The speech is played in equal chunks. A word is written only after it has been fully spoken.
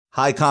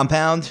Hi,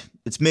 Compound.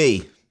 It's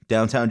me,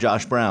 Downtown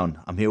Josh Brown.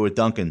 I'm here with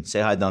Duncan. Say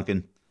hi,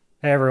 Duncan.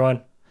 Hey,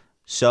 everyone.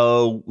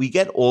 So we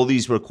get all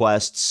these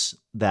requests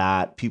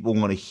that people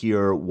want to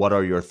hear what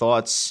are your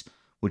thoughts,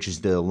 which is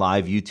the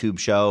live YouTube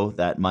show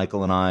that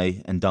Michael and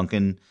I and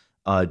Duncan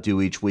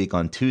do each week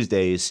on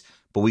Tuesdays.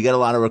 But we get a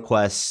lot of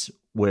requests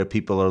where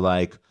people are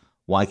like,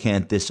 why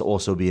can't this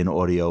also be an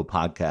audio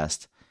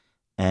podcast?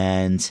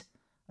 And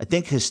I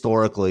think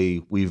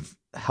historically we've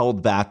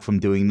held back from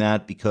doing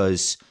that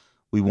because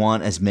we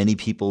want as many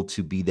people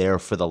to be there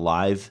for the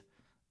live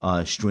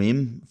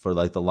stream, for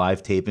like the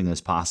live taping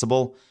as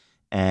possible.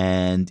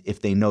 And if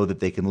they know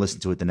that they can listen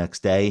to it the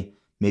next day,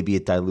 maybe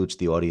it dilutes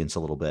the audience a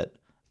little bit.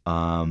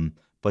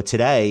 But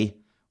today,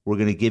 we're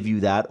going to give you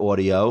that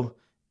audio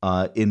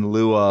in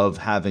lieu of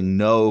having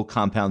no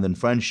Compound and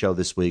Friends show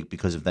this week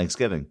because of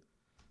Thanksgiving.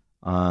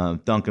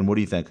 Duncan, what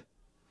do you think?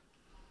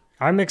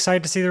 I'm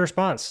excited to see the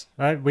response.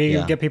 We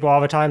get people all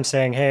the time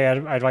saying, hey,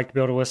 I'd like to be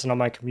able to listen on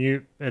my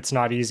commute. It's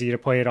not easy to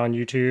play it on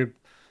YouTube,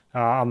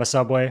 on the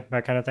subway,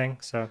 that kind of thing.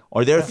 So,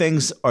 Are there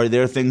things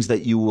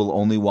that you will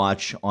only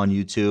watch on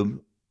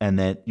YouTube and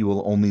that you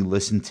will only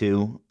listen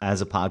to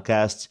as a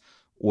podcast?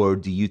 Or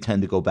do you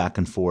tend to go back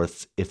and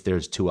forth if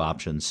there's two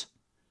options?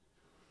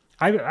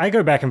 I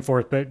go back and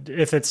forth, but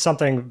if it's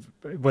something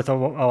with a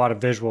lot of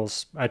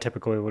visuals, I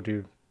typically will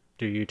do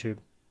YouTube.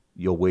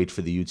 You'll wait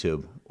for the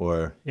YouTube,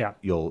 or yeah,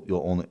 you'll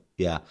only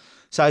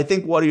So I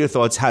think What Are Your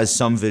Thoughts has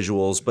some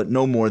visuals, but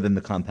no more than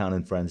the Compound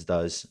and Friends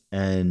does.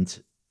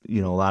 And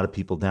a lot of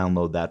people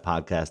download that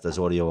podcast as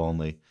audio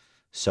only.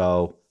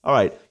 So all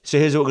right, so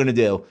here's what we're gonna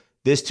do.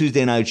 This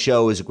Tuesday night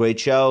show is a great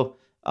show.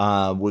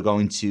 We're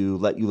going to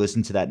let you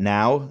listen to that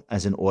now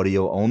as an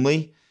audio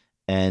only,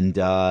 and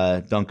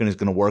Duncan is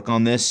going to work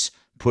on this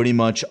pretty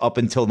much up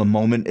until the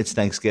moment it's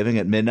Thanksgiving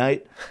at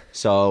midnight.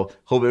 So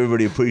hope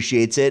everybody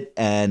appreciates it.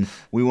 And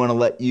we want to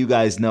let you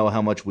guys know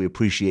how much we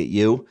appreciate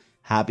you.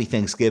 Happy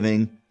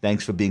Thanksgiving.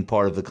 Thanks for being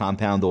part of the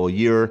Compound all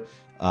year.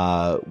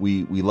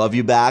 We love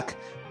you back,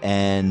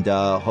 and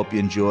hope you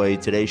enjoy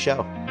today's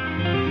show.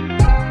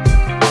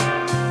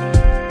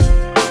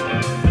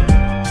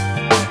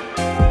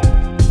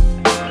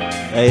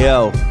 Hey,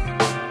 yo.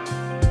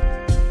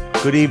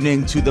 Good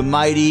evening to the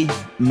mighty,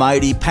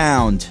 mighty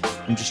Pound.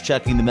 I'm just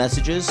checking the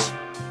messages.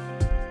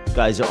 You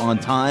guys are on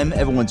time.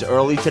 Everyone's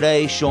early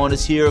today. Sean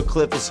is here.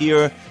 Cliff is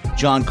here.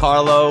 John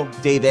Carlo.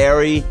 Dave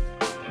Airy.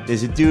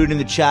 There's a dude in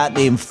the chat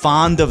named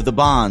Fond of the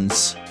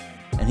Bonds.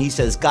 And he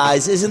says,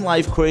 guys, isn't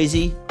life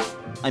crazy?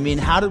 I mean,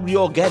 how did we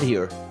all get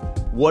here?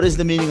 What is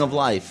the meaning of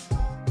life?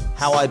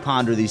 How I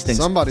ponder these things.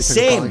 Somebody took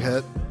a bong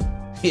hit.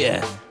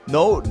 Yeah.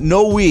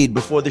 No weed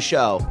before the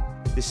show.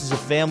 This is a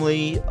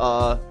family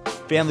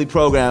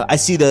program. I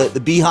see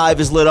the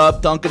Beehive is lit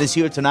up. Duncan is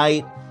here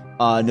tonight.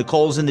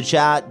 Nicole's in the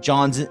chat.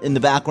 John's in the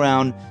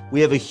background.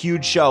 We have a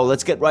huge show.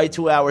 Let's get right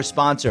to our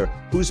sponsor.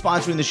 Who's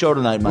sponsoring the show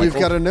tonight, Michael? We've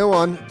got a new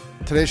one.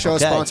 Today's show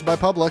is sponsored by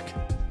Public.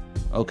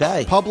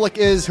 Okay. Public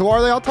is, who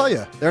are they? I'll tell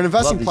you. They're an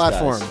investing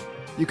platform. Guys.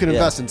 You can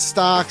invest in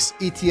stocks,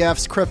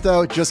 ETFs,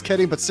 crypto. Just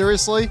kidding, but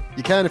seriously,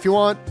 you can if you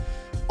want.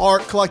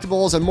 Art,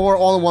 collectibles, and more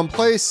all in one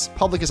place.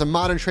 Public is a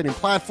modern trading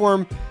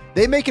platform.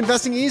 They make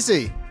investing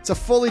easy. It's a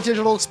fully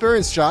digital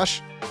experience,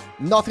 Josh.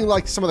 Nothing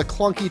like some of the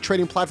clunky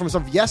trading platforms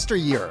of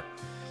yesteryear.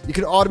 You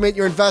can automate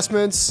your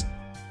investments,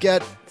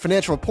 get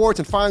financial reports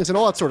and filings and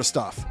all that sort of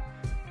stuff.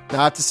 Now,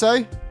 I have to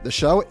say, the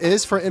show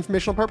is for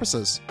informational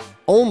purposes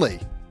only.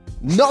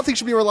 Nothing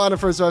should be relied on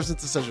for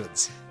investment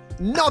decisions.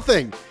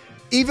 Nothing.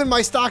 Even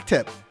my stock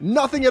tip.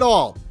 Nothing at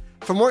all.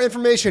 For more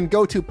information,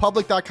 go to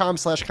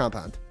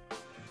public.com/compound.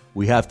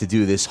 We have to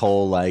do this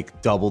whole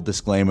double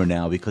disclaimer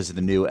now because of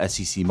the new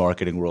SEC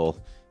marketing rule.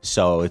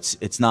 So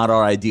it's not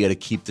our idea to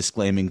keep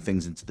disclaiming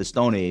things into the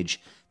Stone Age.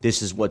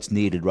 This is what's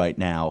needed right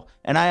now.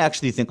 And I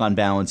actually think on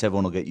balance,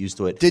 everyone will get used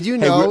to it. Did you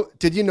know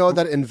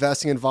that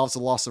investing involves a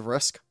loss of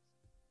risk?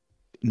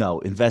 No,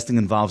 investing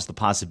involves the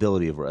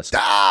possibility of risk.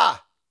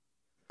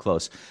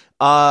 Close.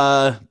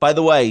 By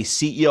the way,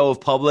 CEO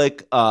of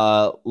Public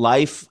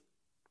Life,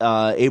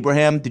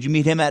 Abraham, did you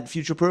meet him at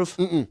Future Proof?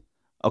 Mm-mm.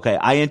 Okay,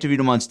 I interviewed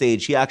him on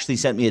stage. He actually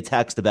sent me a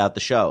text about the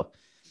show.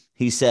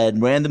 He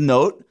said, random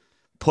note,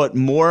 put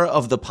more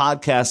of the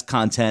podcast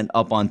content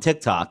up on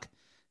TikTok.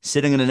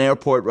 Sitting in an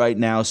airport right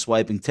now,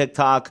 swiping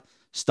TikTok,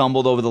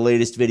 stumbled over the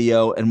latest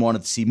video and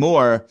wanted to see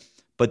more.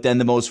 But then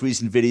the most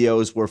recent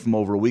videos were from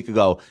over a week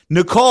ago.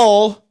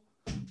 Nicole,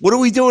 what are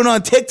we doing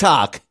on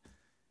TikTok?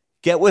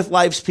 Get with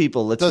life's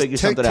people. Let's figure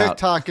something out.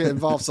 TikTok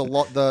involves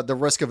the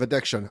risk of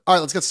addiction. All right,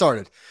 let's get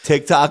started.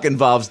 TikTok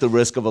involves the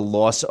risk of a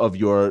loss of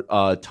your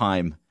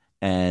time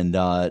and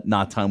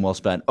not time well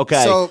spent.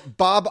 Okay. So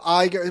Bob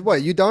Iger,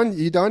 what? You done?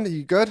 You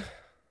good?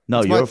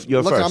 No,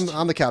 you're first.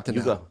 I'm the captain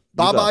now. Go.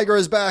 Bob Iger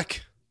is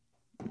back.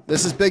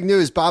 This is big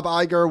news. Bob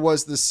Iger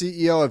was the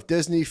CEO of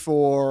Disney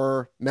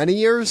for many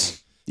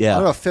years. Yeah. I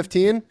don't know,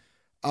 15.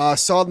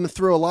 Saw them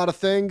through a lot of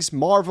things.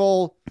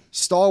 Marvel,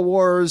 Star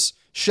Wars,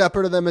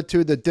 shepherded them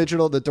into the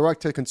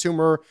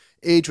direct-to-consumer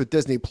age with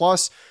Disney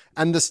Plus.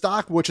 And the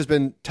stock, which has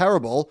been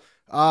terrible,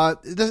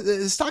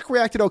 The stock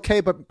reacted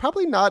okay, but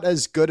probably not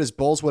as good as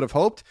bulls would have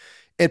hoped.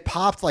 It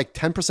popped like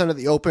 10% at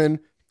the open,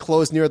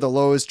 closed near the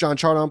lows. John,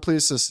 chart on,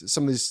 please. So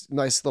some of these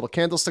nice little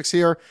candlesticks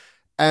here.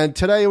 And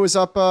today it was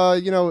up,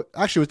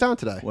 actually it was down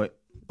today. Wait,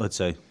 let's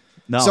see.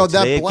 No, so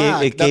today that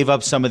black, it gave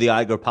up some of the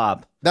Iger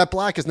pop. That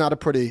black is not a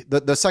pretty,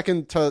 the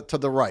second to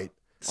the right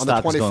on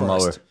Stock the 21st. Is going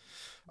lower.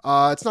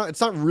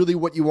 It's not really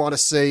what you want to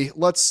see.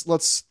 Let's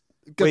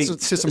get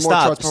to some more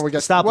stop, charts before we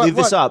get. Stop, leave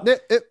this up.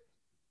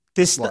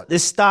 This What?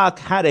 stock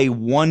had a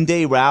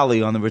one-day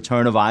rally on the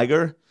return of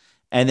Iger,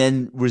 and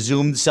then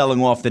resumed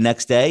selling off the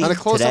next day. And it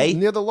closed today. up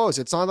near the lows.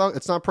 It's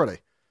not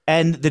pretty.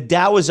 And the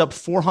Dow is up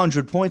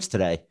 400 points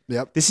today.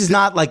 Yep. This is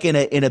not like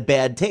in a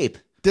bad tape.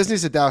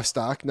 Disney's a Dow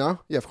stock. No,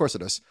 yeah, of course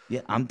it is.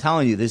 Yeah, I'm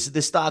telling you, this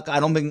stock. I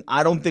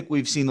don't think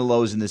we've seen the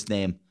lows in this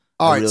name.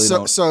 All right,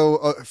 so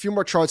a few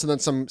more charts and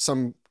then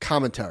some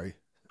commentary,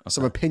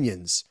 some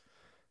opinions.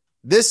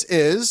 This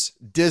is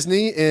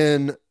Disney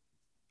in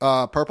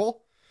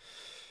purple,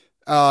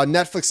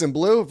 Netflix in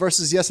blue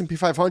versus the S&P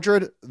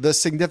 500. The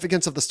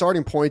significance of the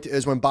starting point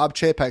is when Bob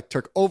Chapek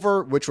took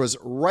over, which was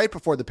right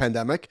before the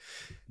pandemic.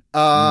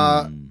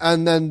 And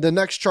then the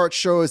next chart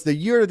shows the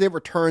year-to-date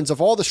returns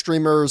of all the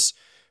streamers,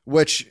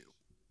 which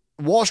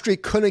Wall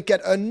Street couldn't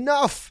get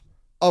enough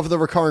of the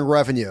recurring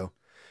revenue.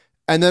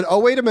 And then, oh,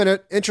 wait a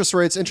minute, interest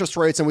rates, and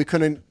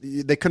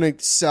they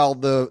couldn't sell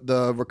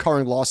the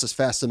recurring losses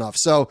fast enough.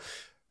 So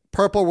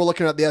purple, we're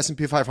looking at the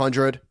S&P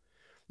 500.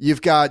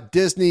 You've got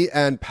Disney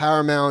and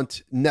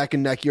Paramount neck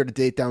and neck year to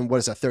date down. What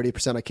is that?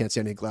 30%. I can't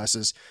see any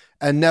glasses.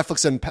 And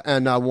Netflix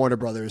and Warner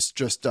Brothers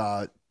just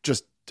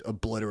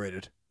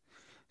obliterated.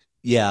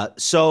 Yeah.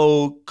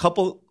 So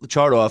couple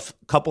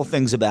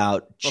things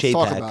about Chapek.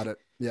 Let's talk about it.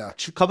 Yeah.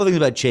 A couple things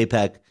about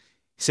Chapek.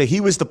 So he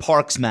was the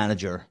parks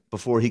manager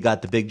before he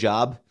got the big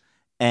job.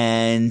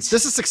 And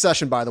this is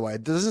Succession, by the way.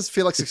 Does this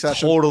feel like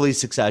Succession? Totally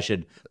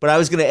Succession. But I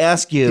was going to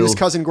ask you. He was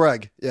cousin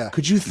Greg. Yeah.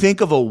 Could you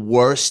think of a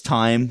worse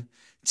time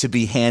to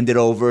be handed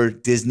over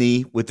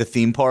Disney with the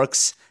theme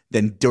parks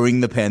than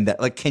during the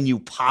pandemic? Like, can you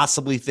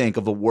possibly think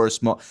of a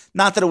worse not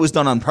that it was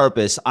done on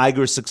purpose.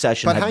 Iger's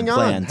succession had been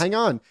planned. Hang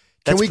on.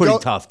 That's pretty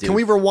tough, dude. Can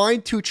we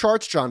rewind 2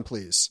 charts, John,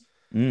 please?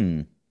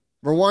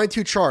 Rewind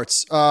 2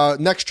 charts.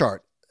 Next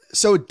chart.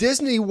 So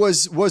Disney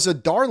was a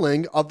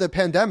darling of the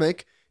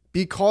pandemic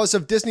because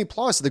of Disney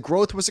Plus. The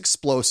growth was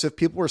explosive.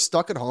 People were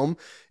stuck at home.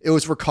 It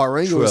was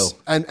recurring. True.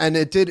 And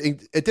it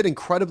did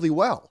incredibly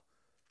well.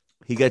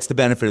 He gets the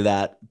benefit of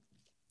that.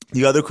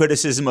 The other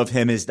criticism of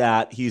him is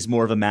that he's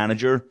more of a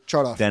manager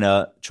than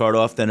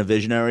a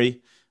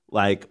visionary.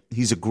 Like,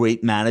 he's a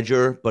great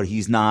manager, but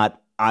he's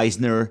not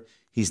Eisner.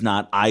 He's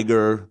not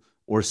Iger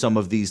or some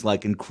of these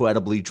like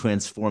incredibly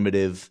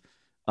transformative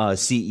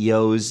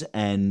CEOs.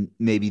 And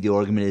maybe the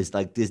argument is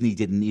like Disney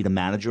didn't need a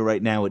manager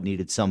right now. It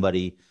needed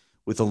somebody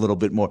with a little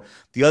bit more.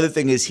 The other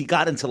thing is he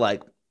got into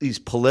like these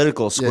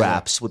political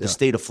scraps with the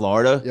state of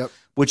Florida,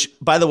 which,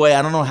 by the way,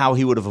 I don't know how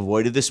he would have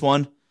avoided this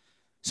one.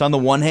 So on the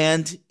one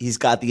hand, he's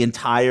got the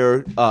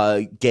entire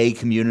gay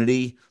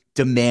community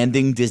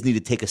demanding Disney to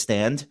take a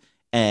stand.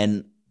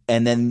 And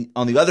then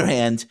on the other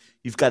hand,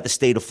 you've got the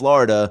state of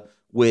Florida,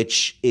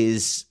 which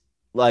is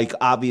like,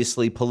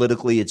 obviously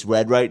politically it's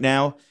red right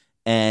now.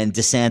 And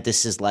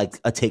DeSantis is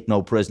like a take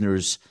no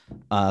prisoners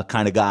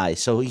kind of guy.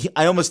 So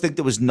I almost think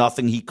there was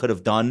nothing he could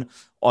have done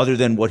other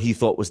than what he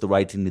thought was the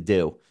right thing to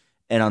do.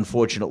 And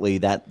unfortunately,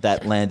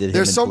 that landed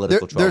him in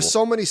political trouble. There's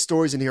so many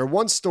stories in here.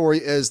 One story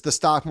is the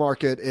stock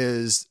market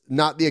is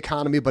not the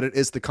economy, but it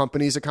is the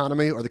company's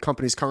economy or the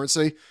company's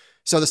currency.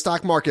 So the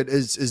stock market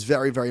is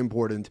very, very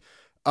important.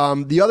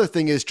 The other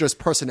thing is just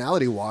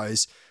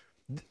personality-wise.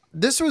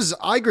 This was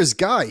Iger's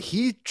guy.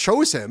 He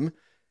chose him.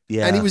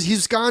 Yeah, and he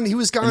was gone.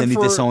 And then he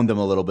disowned him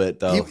a little bit,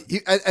 though.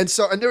 And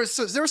there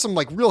was some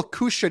like real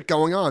coup shit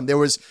going on. There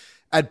was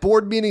at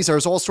board meetings. There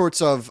was all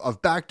sorts of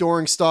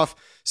backdooring stuff.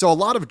 So a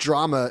lot of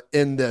drama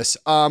in this.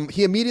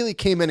 He immediately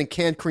came in and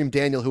canned Kareem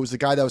Daniel, who was the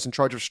guy that was in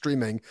charge of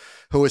streaming,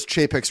 who was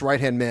Chapek's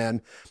right-hand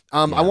man.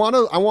 I want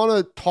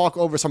to talk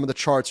over some of the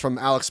charts from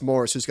Alex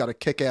Morris, who's got a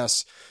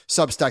kick-ass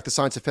Substack, The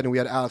Science of Fitting. We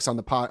had Alex on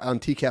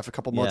TCAF a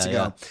couple months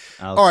ago.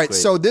 All right, great.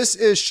 So this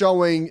is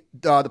showing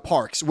the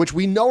parks, which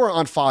we know are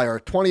on fire.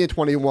 20 and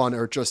 21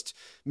 are just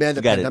the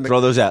pandemic.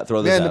 Throw those out.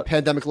 The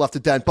pandemic left a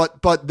dent,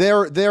 but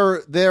their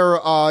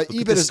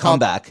EBIT is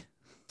comeback.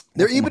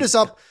 Their EBIT is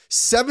up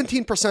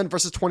 17%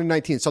 versus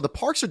 2019. So the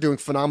parks are doing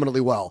phenomenally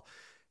well.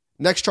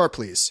 Next chart,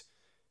 please.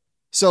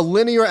 So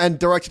linear and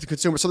direct to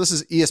consumer. So this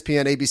is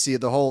ESPN, ABC,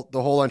 the whole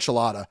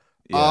enchilada.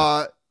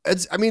 Yeah.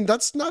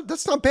 That's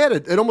not bad.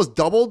 It almost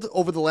doubled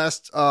over the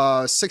last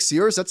 6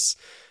 years. That's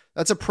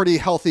a pretty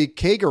healthy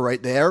CAGR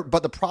right there.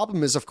 But the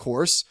problem is, of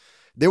course,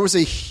 there was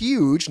a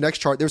huge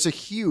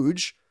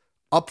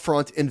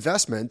upfront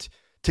investment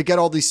to get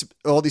all these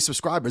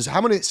subscribers. How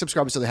many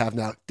subscribers do they have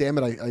now? Damn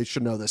it, I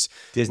should know this.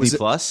 Disney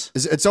Plus?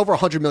 It's over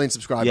 100 million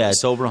subscribers. Yeah,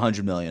 it's over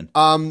 100 million.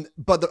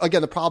 But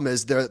again, the problem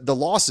is the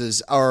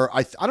losses are,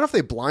 I don't know if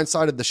they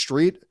blindsided the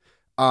street,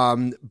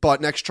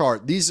 but next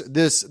chart.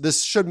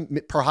 This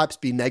should perhaps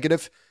be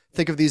negative.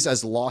 Think of these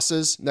as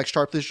losses. Next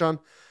chart, please, John.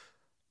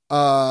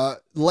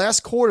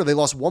 Last quarter, they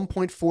lost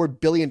 $1.4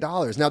 billion.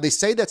 Now, they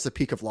say that's the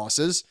peak of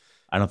losses.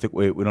 I don't think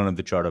we don't have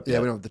the chart up yet. Yeah,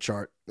 we don't have the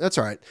chart. That's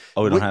all right.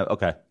 Oh, we don't have.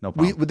 Okay, no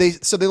problem. They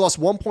lost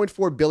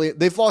 $1.4 billion.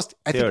 They've lost.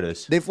 There it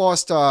is. They've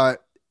lost $8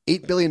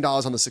 billion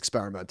on this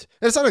experiment.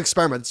 And it's not an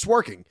experiment. It's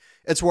working.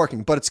 It's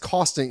working, but it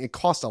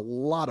cost a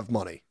lot of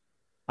money.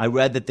 I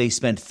read that they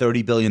spent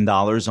 $30 billion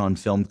on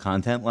filmed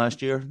content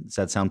last year. Does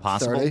that sound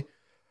possible? 30?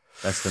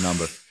 That's the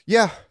number.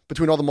 Yeah,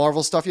 between all the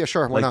Marvel stuff, yeah,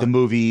 sure. Why like not? the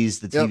movies,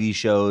 the TV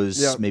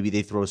shows, maybe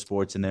they throw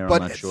sports in there.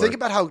 But I'm not sure. think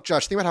about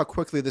how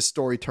quickly this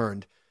story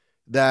turned.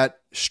 That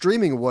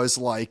streaming was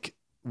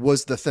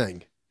the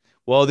thing.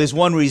 Well, there's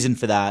one reason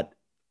for that.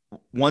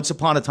 Once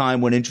upon a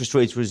time, when interest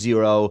rates were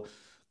zero,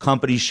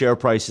 companies' share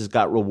prices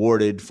got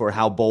rewarded for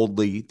how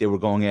boldly they were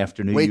going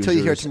after new users. Wait till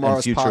you hear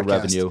tomorrow's and future podcast.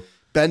 revenue.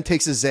 Ben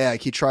takes a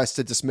zag. He tries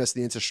to dismiss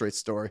the interest rate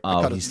story.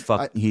 Oh,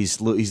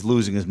 he's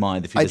losing his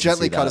mind. If he I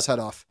gently cut his head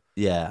off.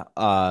 Yeah.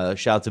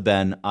 Shout out to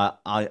Ben.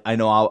 I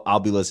know I'll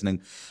be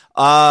listening.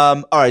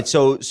 All right.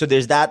 So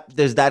there's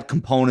that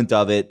component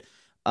of it.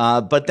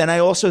 But then I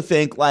also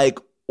think like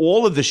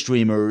all of the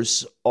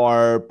streamers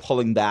are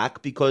pulling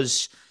back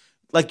because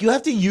like you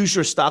have to use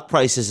your stock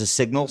price as a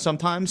signal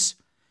sometimes.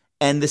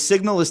 And the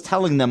signal is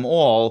telling them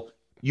all,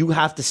 you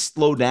have to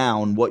slow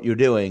down what you're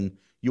doing.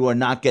 You are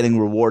not getting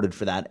rewarded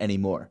for that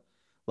anymore.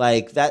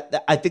 Like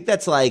that I think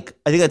that's like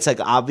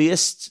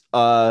obvious,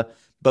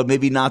 but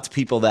maybe not to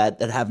people that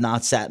have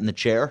not sat in the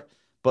chair.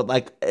 But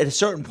like at a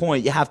certain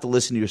point, you have to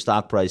listen to your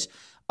stock price.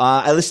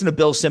 I listened to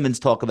Bill Simmons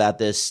talk about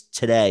this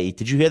today.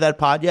 Did you hear that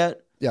pod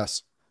yet?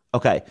 Yes.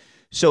 Okay.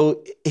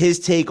 So his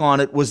take on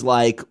it was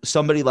like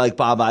somebody like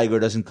Bob Iger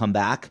doesn't come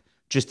back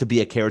just to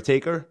be a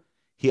caretaker.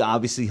 He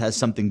obviously has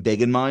something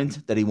big in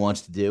mind that he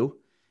wants to do.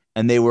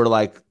 And they were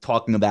like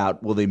talking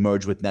about, will they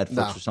merge with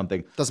Netflix or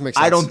something? Doesn't make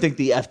sense. I don't think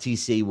the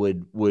FTC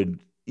would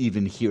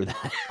even hear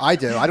that. I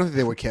do. I don't think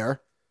they would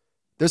care.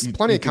 There's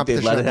plenty of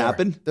competition. Let it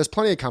happen. There's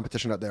plenty of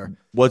competition out there.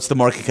 What's the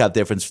market cap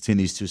difference between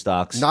these two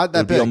stocks? Not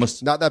that big.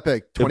 Not that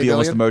big. 20 billion?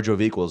 Almost a billion? merger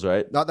of equals,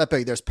 right? Not that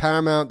big. There's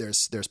Paramount.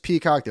 There's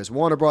Peacock. There's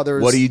Warner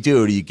Brothers. What do?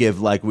 Do you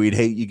give like Reed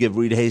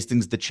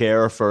Hastings the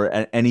chair for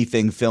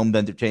anything filmed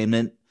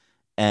entertainment,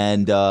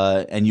 and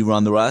you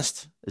run the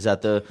rest? Is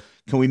that the?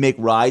 Can we make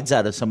rides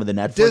out of some of the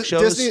Netflix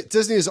shows?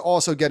 Disney is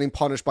also getting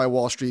punished by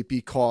Wall Street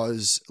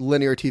because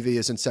linear TV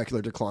is in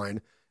secular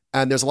decline.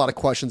 And there's a lot of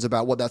questions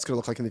about what that's going to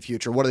look like in the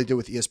future. What do they do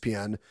with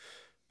ESPN?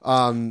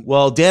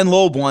 Well, Dan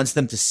Loeb wants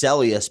them to sell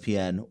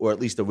ESPN, or at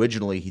least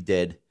originally he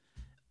did,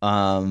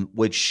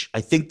 which I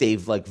think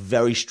they've like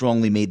very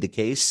strongly made the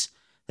case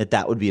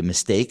that would be a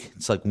mistake.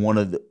 It's like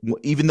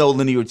even though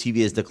linear TV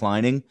is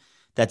declining,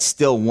 that's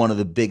still one of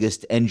the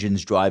biggest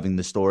engines driving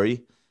the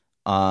story.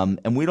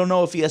 And we don't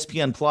know if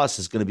ESPN Plus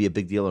is going to be a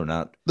big deal or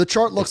not. The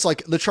chart looks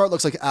like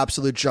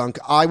absolute junk.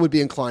 I would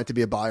be inclined to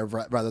be a buyer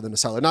rather than a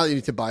seller. Not that you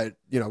need to buy it,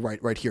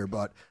 right here,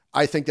 but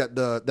I think that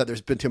that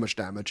there's been too much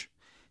damage.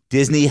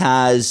 Disney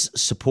has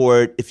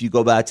support. If you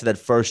go back to that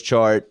first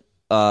chart,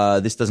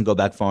 this doesn't go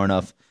back far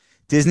enough.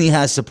 Disney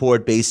has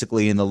support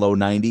basically in the low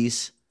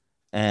 90s,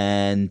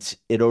 and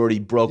it already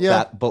broke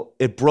that.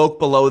 It broke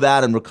below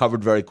that and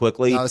recovered very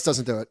quickly. No, this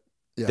doesn't do it.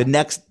 Yeah.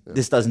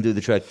 This doesn't do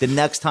the trick. The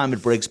next time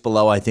it breaks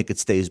below, I think it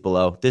stays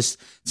below. This,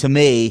 to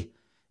me,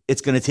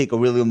 it's going to take a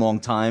really long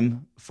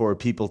time for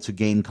people to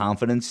gain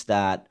confidence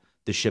that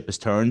the ship has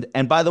turned.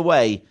 And by the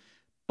way,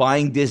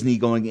 buying Disney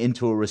going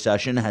into a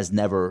recession has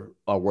never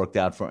worked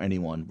out for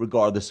anyone,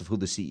 regardless of who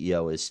the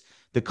CEO is.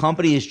 The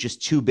company is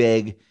just too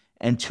big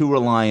and too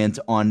reliant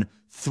on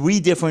 3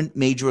 different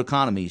major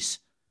economies.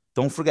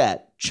 Don't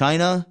forget,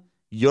 China,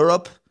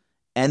 Europe,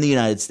 and the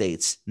United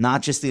States,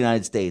 not just the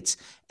United States.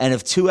 And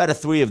if 2 out of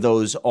 3 of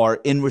those are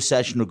in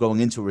recession or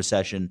going into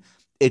recession,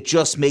 it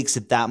just makes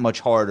it that much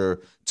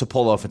harder to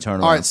pull off a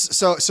turnaround. All right.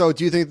 So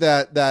do you think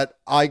that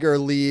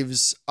Iger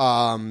leaves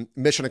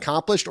mission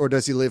accomplished, or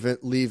does he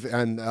leave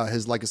and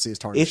his legacy is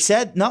tarnished? It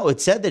said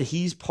that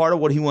he's part of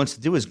what he wants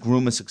to do is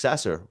groom a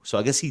successor. So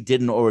I guess he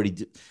didn't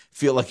already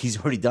feel like he's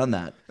already done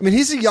that. I mean,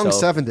 he's a young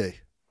 70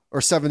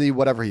 or 70,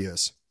 whatever he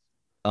is.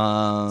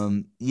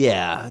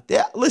 Yeah.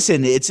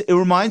 Listen, it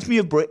reminds me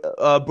of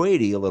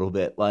Brady a little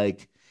bit.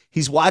 Like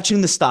he's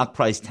watching the stock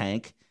price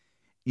tank.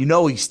 He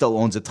still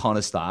owns a ton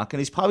of stock, and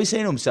he's probably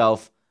saying to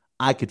himself,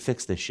 I could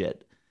fix this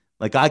shit.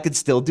 Like I could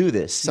still do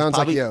this. Sounds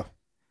like you.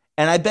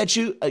 And I bet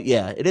you,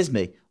 yeah, it is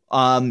me.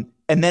 And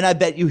then I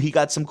bet you he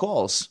got some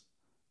calls.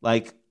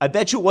 Like I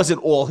bet you it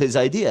wasn't all his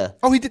idea.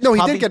 Oh, he did. No,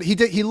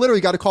 he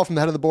literally got a call from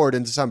the head of the board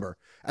in December,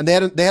 and they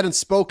hadn't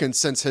spoken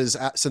since his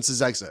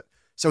exit.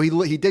 So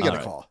he did get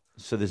a call.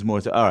 So there's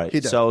more to. All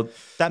right. So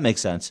that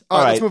makes sense. All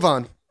right. Let's move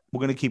on. We're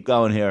going to keep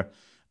going here.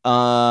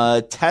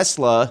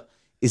 Tesla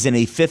is in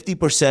a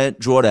 50%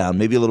 drawdown,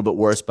 maybe a little bit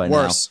worse by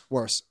now.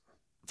 Worse.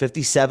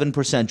 57%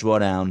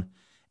 drawdown.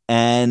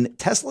 And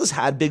Tesla's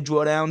had big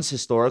drawdowns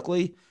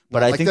historically,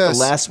 but I think the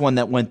last one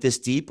that went this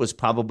deep was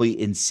probably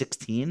in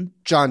 2016.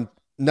 John,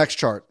 next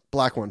chart,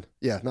 black one.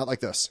 Yeah, not like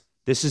this.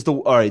 This is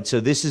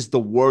the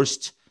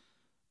worst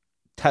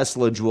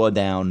Tesla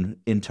drawdown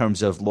in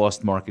terms of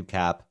lost market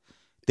cap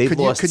They've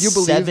lost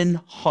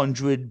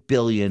 $700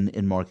 billion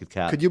in market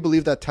cap. Could you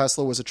believe that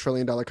Tesla was $1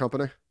 trillion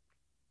company?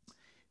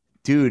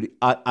 Dude,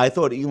 I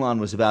thought Elon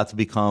was about to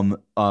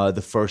become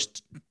the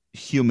first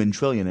human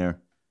trillionaire.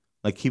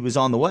 Like, he was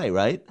on the way,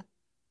 right?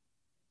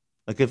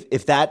 Like,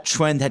 if that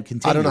trend had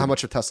continued. I don't know how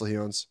much of Tesla he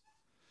owns.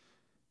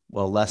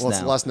 Well, less now.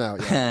 It's less now,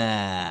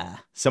 yeah.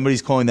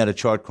 Somebody's calling that a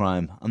chart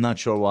crime. I'm not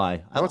sure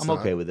why. No, I'm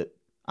okay with it.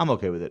 I'm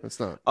okay with it. It's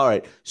not. All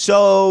right.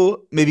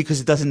 So maybe because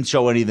it doesn't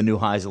show any of the new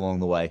highs along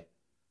the way.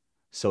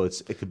 So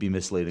it could be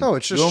misleading. No,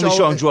 it's just You're only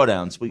showing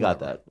drawdowns. We got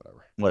that.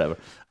 Whatever.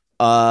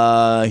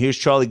 Here's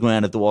Charlie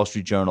Grant at the Wall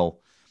Street Journal.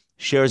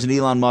 Shares in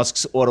Elon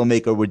Musk's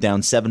automaker were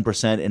down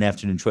 7% in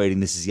afternoon trading.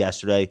 This is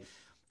yesterday.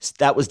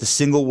 That was the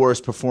single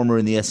worst performer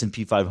in the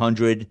S&P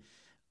 500.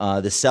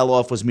 The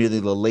sell-off was merely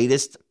the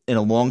latest in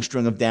a long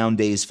string of down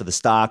days for the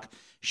stock.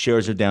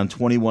 Shares are down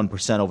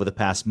 21% over the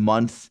past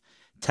month.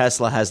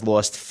 Tesla has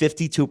lost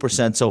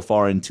 52% so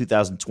far in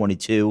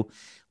 2022,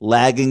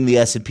 lagging the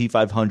S&P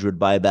 500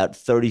 by about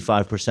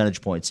 35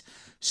 percentage points.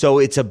 So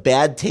it's a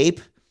bad tape.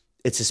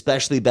 It's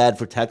especially bad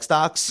for tech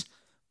stocks,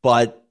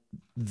 but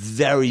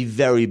very,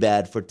 very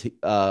bad for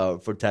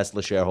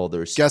Tesla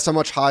shareholders. Guess how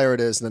much higher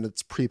it is than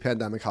its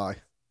pre-pandemic high?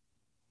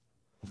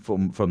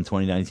 From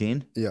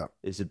 2019? Yeah.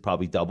 Is it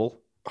probably double?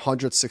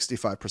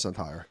 165%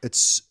 higher.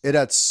 It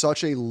had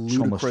such a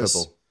ludicrous.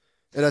 Triple.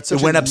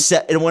 It went up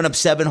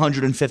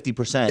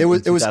 750%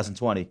 in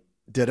 2020.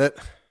 Did it?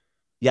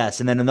 Yes,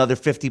 and then another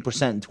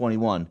 50% in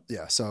 21.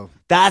 Yeah, so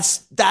that's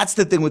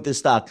the thing with this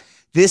stock.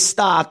 This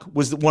stock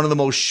was one of the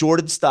most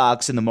shorted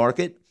stocks in the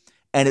market,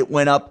 and it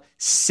went up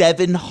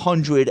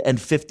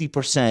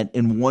 750%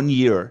 in 1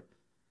 year.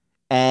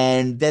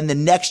 And then the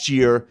next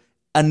year,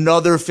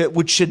 another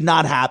which should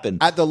not happen.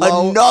 At the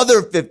low,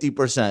 another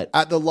 50%.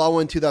 At the low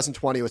in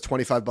 2020, it was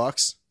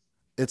 $25.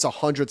 It's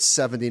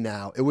 170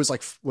 now. It was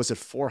like, was it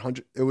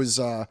 400? It was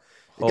it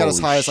got as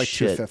high as like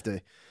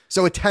 250.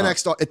 So it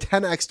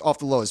 10x'd off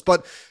the lows.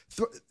 But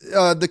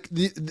I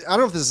don't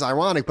know if this is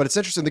ironic, but it's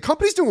interesting. The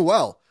company's doing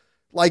well.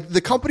 Like,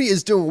 the company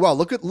is doing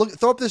well.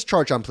 Throw up this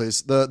chart, John,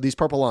 please. These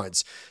purple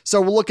lines.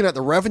 So we're looking at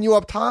the revenue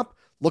up top.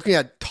 Looking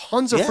at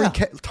tons of free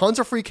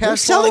cash. They're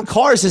selling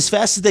cars as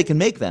fast as they can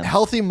make them.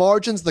 Healthy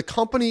margins. The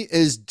company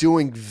is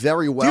doing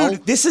very well.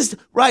 Dude, this is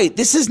right.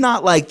 This is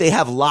not like they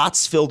have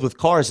lots filled with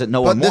cars that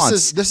no one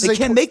wants. They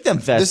can't make them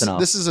fast enough.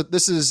 This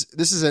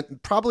is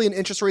probably an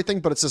interest rate thing,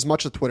 but it's as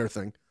much a Twitter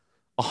thing.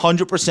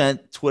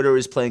 100% Twitter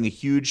is playing a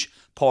huge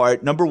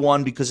part. Number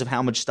one, because of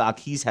how much stock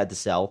he's had to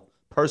sell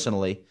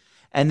personally.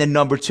 And then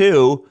number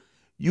two,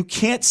 you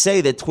can't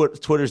say that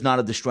Twitter's not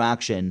a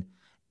distraction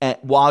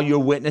while you're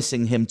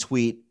witnessing him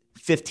tweet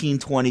 15,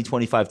 20,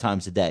 25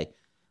 times a day.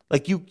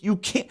 Like, you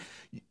can't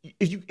 –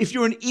 if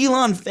you're an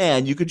Elon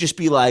fan, you could just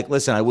be like,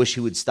 listen, I wish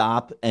he would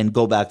stop and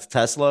go back to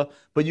Tesla.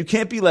 But you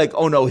can't be like,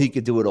 oh, no, he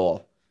could do it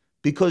all.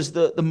 Because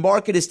the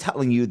market is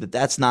telling you that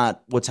that's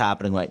not what's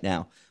happening right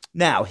now.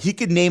 Now, he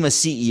could name a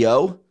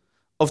CEO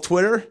of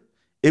Twitter.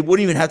 It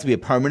wouldn't even have to be a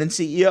permanent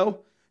CEO.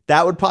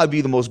 That would probably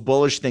be the most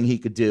bullish thing he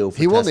could do.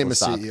 He will name a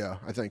CEO,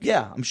 I think.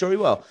 Yeah, I'm sure he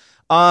will.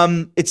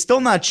 It's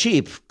still not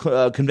cheap,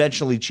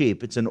 conventionally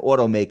cheap. It's an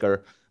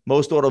automaker.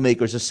 Most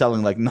automakers are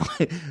selling like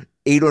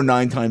 8 or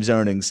 9 times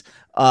earnings.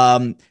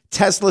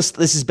 Tesla,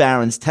 this is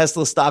Barron's.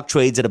 Tesla stock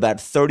trades at about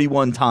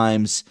 31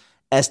 times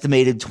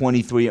estimated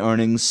 23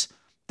 earnings.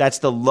 That's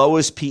the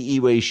lowest PE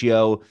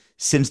ratio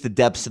since the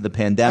depths of the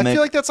pandemic. I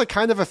feel like that's like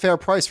kind of a fair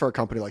price for a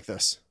company like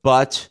this.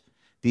 But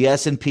the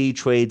S&P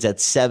trades at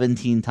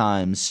 17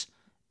 times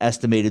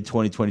estimated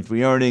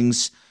 2023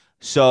 earnings.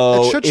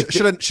 So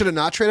should it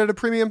not trade at a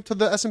premium to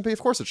the S&P? Of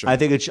course it should. I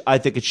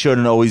think it should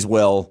and always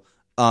will.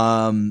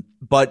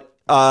 But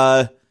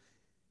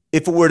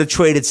if it were to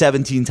trade at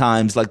 17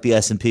 times like the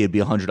S&P, it'd be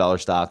a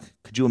 $100 stock.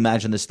 Could you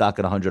imagine this stock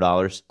at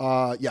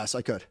 $100? Yes,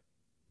 I could.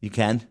 You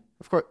can?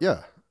 Of course,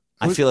 yeah.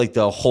 I feel like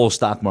the whole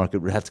stock market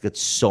would have to get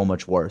so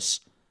much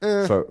worse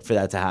for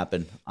that to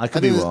happen. I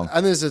could be wrong.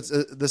 I think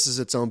this is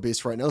its own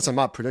beast right now. Listen, I'm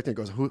not predicting it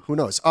goes. Who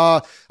knows? I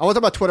want to talk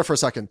about Twitter for a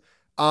second.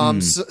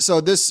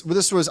 So this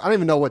was, I don't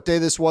even know what day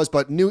this was,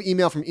 but new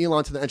email from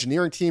Elon to the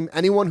engineering team.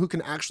 Anyone who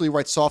can actually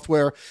write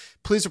software,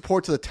 please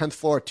report to the 10th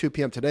floor at 2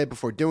 p.m. today.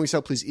 Before doing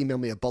so, please email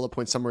me a bullet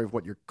point summary of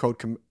what your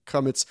code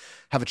commits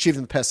have achieved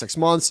in the past 6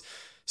 months.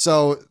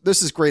 So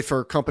this is great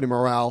for company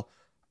morale.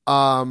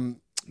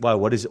 Why?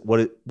 What is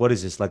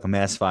this, like a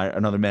mass fire?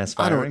 Another mass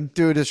firing?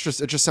 Dude, it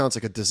just sounds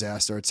like a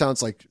disaster. It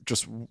sounds like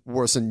just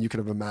worse than you could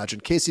have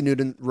imagined. Casey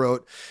Newton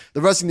wrote,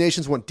 the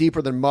resignations went deeper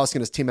than Musk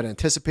and his team had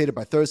anticipated.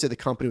 By Thursday, the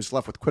company was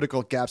left with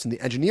critical gaps in the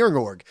engineering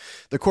org.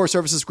 The core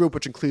services group,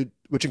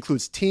 which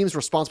includes teams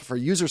responsible for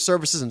user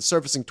services and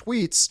surfacing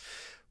tweets,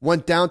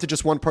 went down to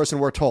just one person,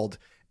 we're told.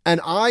 And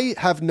I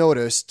have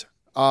noticed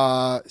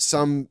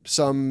some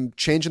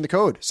change in the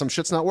code. Some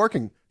shit's not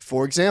working.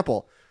 For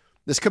example,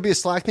 this could be a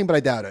Slack thing, but I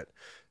doubt it.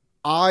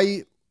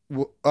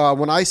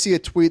 When I see a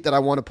tweet that I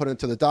want to put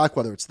into the doc,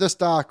 whether it's this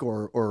doc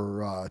or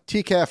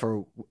TCAF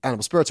or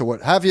Animal Spirits or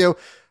what have you,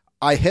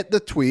 I hit the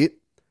tweet,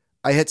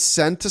 I hit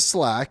send to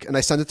Slack, and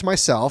I send it to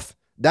myself.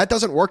 That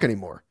doesn't work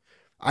anymore.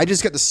 I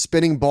just get the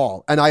spinning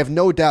ball. And I have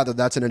no doubt that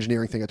that's an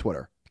engineering thing at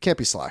Twitter. It can't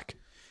be Slack.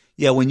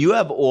 Yeah, when you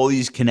have all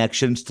these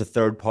connections to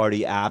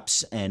third-party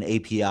apps and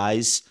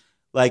APIs,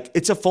 like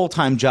it's a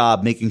full-time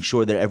job making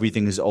sure that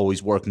everything is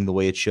always working the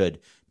way it should.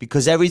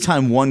 Because every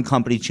time one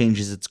company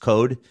changes its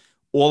code,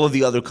 all of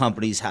the other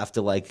companies have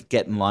to like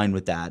get in line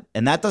with that.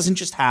 And that doesn't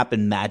just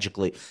happen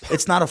magically.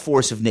 It's not a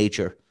force of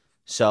nature.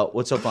 So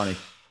what's so funny?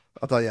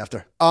 I'll tell you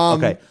after.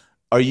 Okay.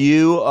 Are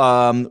you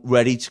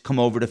ready to come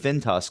over to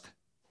FinTusk?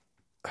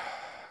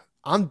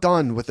 I'm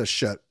done with this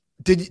shit.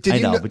 Did I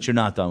you know, but you're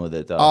not done with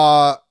it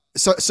though.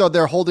 So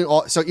they're holding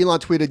off. So Elon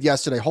tweeted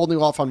yesterday,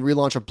 holding off on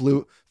relaunch of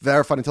Blue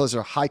Verified until there's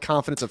a high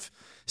confidence of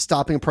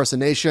stopping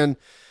impersonation.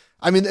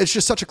 I mean, it's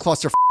just such a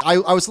cluster. I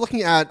was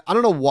looking at, I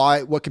don't know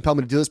what compelled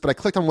me to do this, but I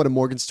clicked on one of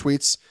Morgan's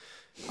tweets.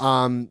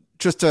 I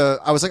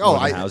was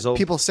like,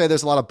 people say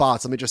there's a lot of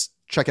bots. Let me just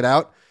check it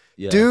out.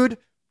 Yeah. Dude,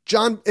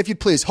 John, if you'd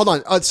please, hold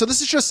on. So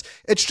this is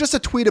it's just a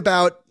tweet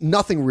about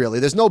nothing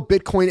really. There's no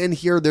Bitcoin in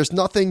here. There's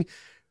nothing.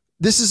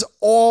 This is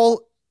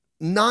all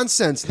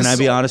nonsense. Can I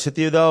be honest with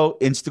you though?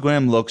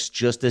 Instagram looks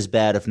just as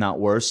bad, if not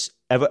worse.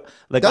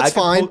 That's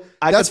fine.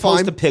 I could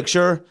post a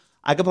picture.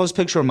 I could post a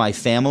picture of my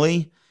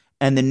family,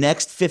 and the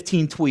next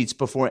 15 tweets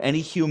before any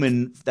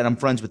human that I'm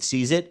friends with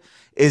sees it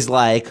is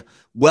like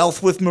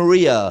wealth with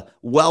Maria,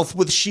 wealth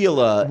with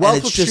Sheila.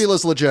 Wealth with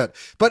Sheila's legit.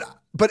 But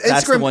Instagram,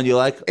 that's the one you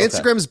like? Okay.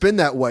 Instagram's been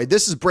that way.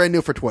 This is brand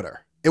new for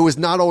Twitter. It was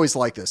not always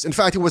like this. In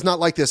fact, it was not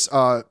like this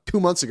 2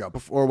 months ago,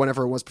 or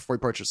whenever it was before we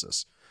purchased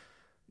this.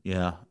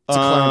 Yeah. It's a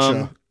clown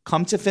show.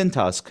 Come to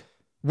FinTusk.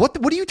 What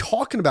are you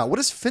talking about? What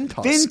is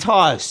FinTusk?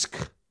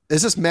 FinTusk.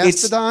 Is this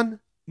Mastodon?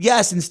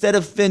 Yes, instead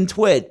of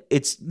FinTwit,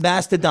 it's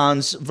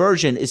Mastodon's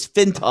version is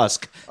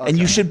FinTusk. Okay. And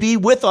you should be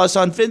with us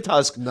on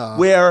FinTusk,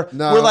 where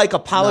we're like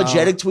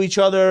apologetic to each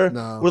other.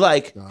 We're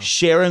like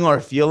sharing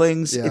our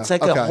feelings. Yeah. It's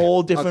like a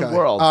whole different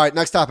world. All right,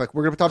 next topic.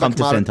 We're going to talk about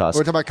commodities.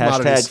 We're going to talk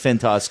about commodities. Hashtag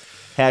FinTusk.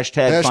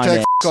 Hashtag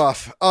finance.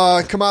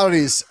 Off.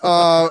 Commodities.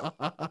 We're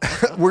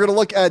going to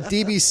look at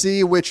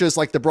DBC, which is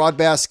like the broad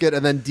basket,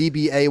 and then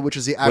DBA, which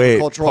is the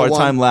agricultural one.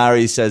 Part-time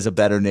Larry says a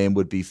better name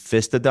would be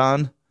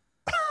Fistodon.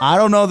 I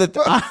don't know that.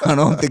 I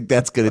don't think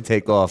that's going to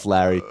take off,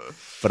 Larry.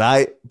 But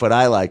I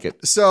like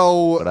it.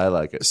 So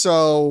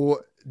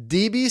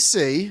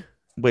DBC.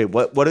 Wait,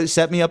 what?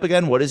 Set me up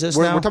again. What is this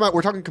now?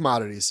 We're talking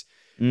commodities.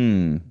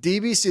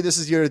 DBC. This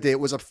is year to date.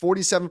 Was up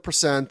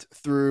 47%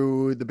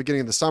 through the beginning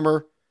of the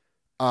summer.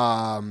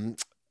 The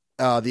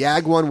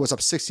ag one was up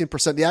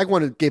 16%. The ag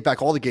one gave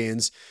back all the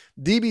gains.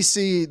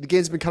 DBC, the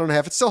gains have been cut in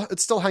half.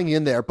 It's still hanging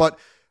in there, but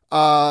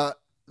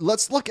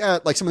let's look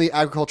at like some of the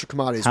agricultural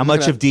commodities. How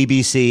much of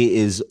DBC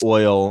is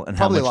oil and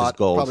how much is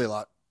gold? Probably a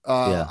lot.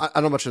 I don't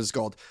know how much is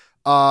gold.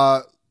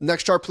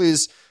 Next chart,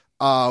 please.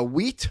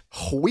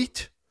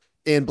 Wheat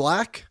in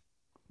black.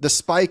 The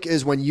spike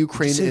is when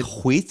Ukraine. Did you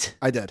say wheat?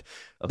 I did.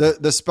 Okay.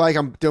 The spike.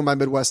 I'm doing my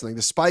Midwest thing.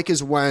 The spike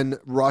is when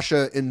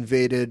Russia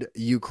invaded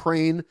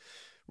Ukraine.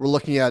 We're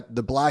looking at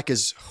the black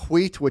is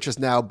wheat, which is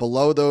now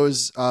below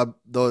those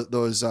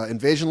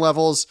invasion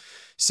levels.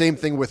 Same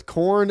thing with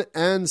corn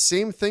and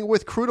same thing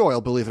with crude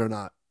oil, believe it or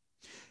not.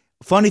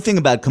 Funny thing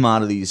about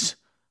commodities,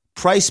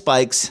 price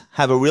spikes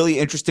have a really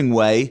interesting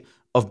way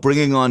of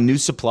bringing on new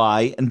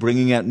supply and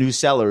bringing out new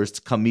sellers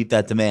to come meet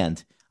that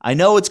demand. I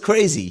know it's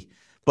crazy,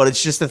 but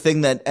it's just a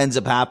thing that ends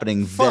up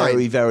happening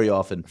very, very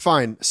often.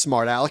 Fine,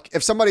 smart Alec.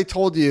 If somebody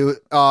told you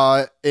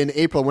in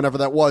April, whenever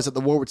that was, that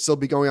the war would still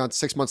be going on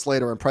 6 months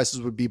later and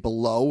prices would be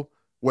below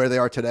where they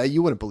are today,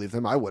 you wouldn't believe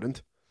them. I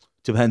wouldn't.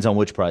 Depends on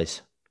which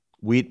price.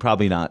 Wheat,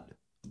 probably not.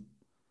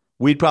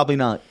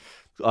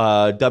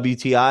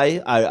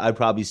 WTI, I'd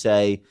probably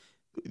say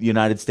the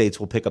United States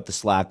will pick up the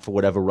slack for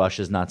whatever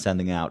Russia's not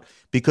sending out.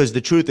 Because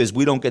the truth is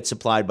we don't get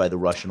supplied by the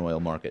Russian oil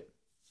market.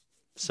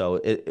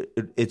 So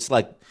it's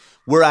like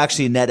we're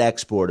actually a net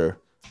exporter.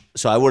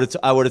 So I would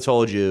have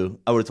told you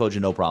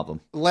no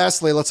problem.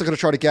 Lastly, let's look at a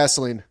chart of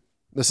gasoline.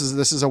 This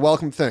is a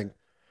welcome thing.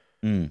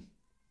 Thank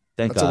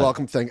God. That's a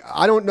welcome thing.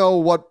 I don't know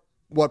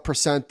what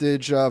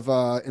percentage of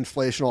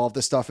inflation all of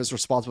this stuff is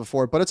responsible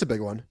for, but it's a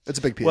big one. It's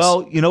a big piece.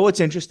 Well, you know what's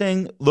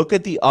interesting? Look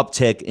at the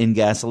uptick in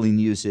gasoline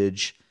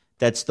usage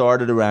that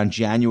started around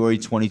January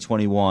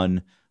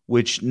 2021,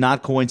 which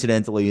not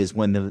coincidentally is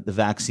when the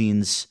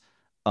vaccines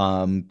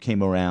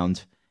came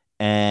around.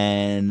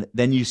 And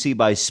then you see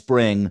by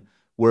spring,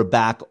 we're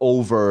back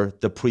over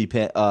the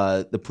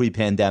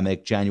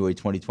pre-pandemic January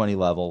 2020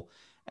 level.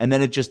 And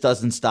then it just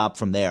doesn't stop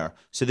from there.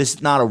 So this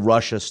is not a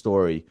Russia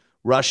story.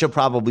 Russia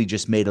probably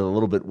just made it a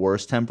little bit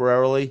worse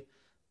temporarily,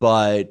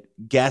 but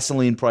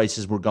gasoline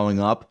prices were going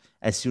up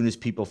as soon as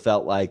people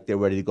felt like they're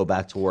ready to go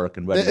back to work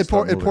and ready to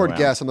start moving poured around.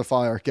 Gas on the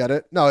fire. Get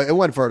it? No, it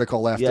went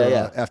vertical after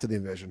the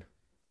invasion.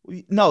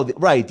 No,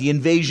 right. The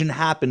invasion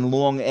happened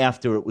long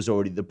after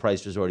the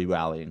price was already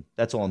rallying.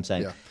 That's all I'm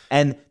saying. Yeah.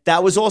 And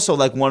that was also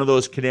like one of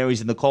those canaries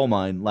in the coal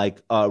mine.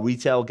 Like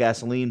retail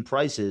gasoline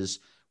prices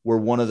were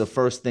one of the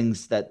first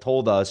things that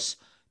told us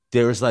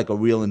there's like a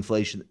real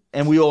inflation.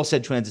 And we all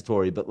said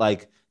transitory, but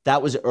like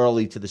that was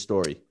early to the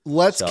story.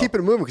 Let's keep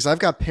it moving because I've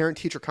got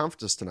parent-teacher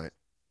conferences tonight.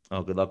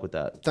 Oh, good luck with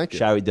that. Thank you.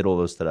 Shari did all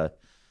those today.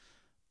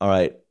 All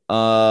right.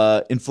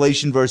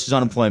 Inflation versus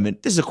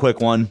unemployment. This is a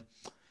quick one.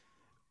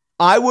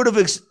 I would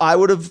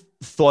have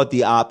thought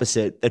the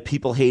opposite, that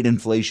people hate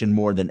inflation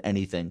more than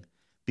anything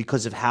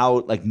because of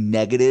how like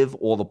negative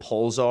all the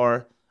polls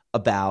are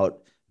about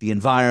the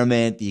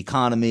environment, the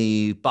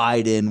economy,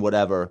 Biden,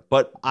 whatever.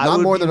 But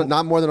not more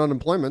than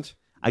unemployment.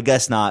 I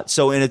guess not.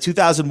 So in a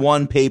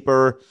 2001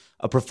 paper,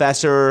 a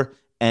professor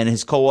and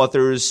his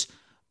co-authors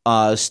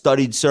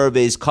studied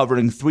surveys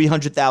covering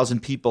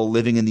 300,000 people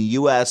living in the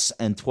U.S.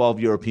 and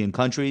 12 European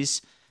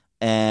countries.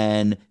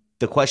 And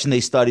the question they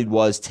studied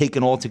was,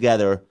 taken all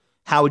together,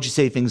 how would you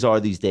say things are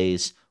these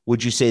days?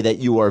 Would you say that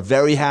you are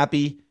very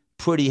happy,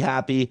 pretty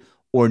happy,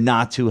 or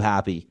not too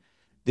happy?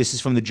 This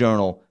is from the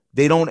Journal.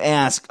 They don't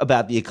ask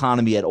about the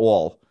economy at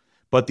all,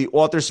 but the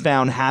authors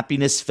found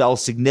happiness fell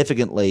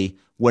significantly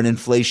when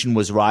inflation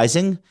was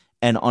rising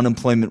and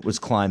unemployment was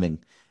climbing.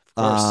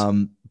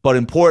 But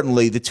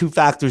importantly, the two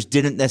factors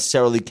didn't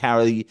necessarily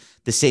carry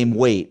the same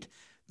weight.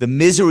 The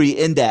misery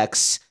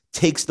index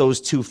takes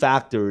those two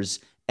factors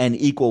and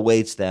equal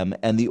weights them.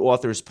 And the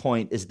author's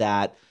point is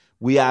that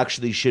we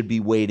actually should be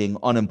weighting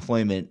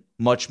unemployment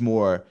much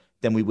more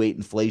than we weight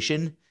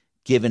inflation,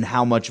 given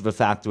how much of a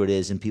factor it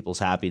is in people's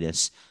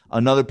happiness.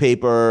 Another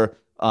paper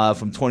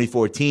from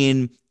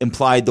 2014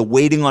 implied the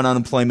weighting on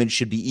unemployment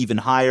should be even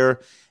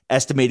higher,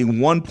 estimating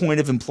 1 point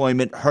of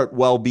employment hurt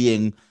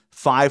well-being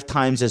 5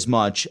 times as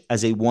much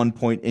as a 1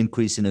 point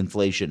increase in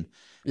inflation.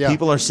 Yeah.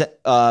 People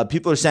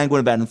are sanguine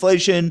about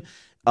inflation.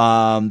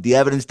 The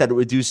evidence that it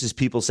reduces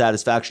people's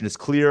satisfaction is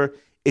clear.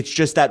 It's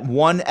just that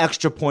 1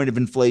 extra point of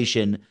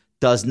inflation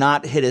does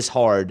not hit as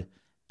hard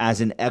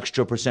as an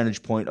extra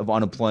percentage point of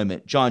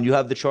unemployment. John, you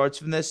have the charts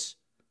from this?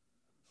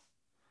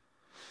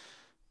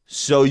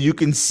 So you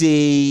can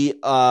see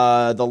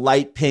the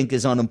light pink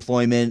is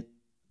unemployment.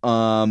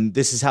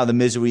 This is how the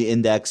misery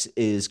index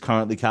is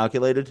currently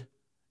calculated.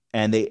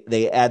 And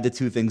they add the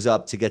two things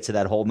up to get to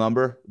that whole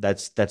number.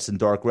 That's in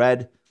dark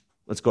red.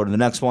 Let's go to the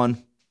next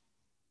one.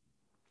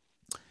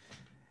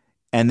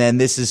 And then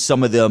this is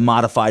some of the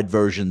modified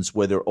versions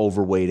where they're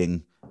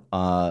overweighting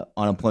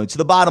unemployment. So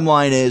the bottom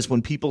line is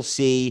when people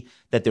see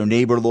that their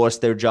neighbor lost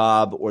their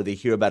job or they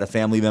hear about a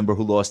family member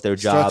who lost their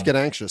job, start to get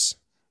anxious.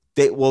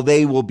 They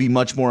will be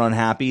much more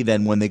unhappy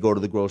than when they go to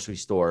the grocery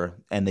store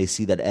and they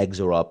see that eggs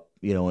are up.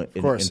 Of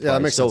course, in yeah,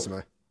 that makes sense to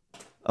me.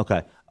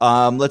 Okay,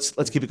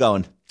 let's keep it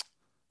going.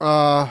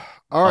 All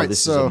right,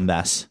 this is a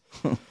mess.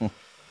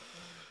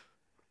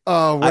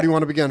 Where do you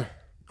want to begin?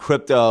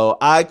 Crypto.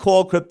 I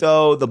call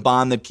crypto the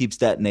bomb that keeps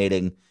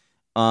detonating.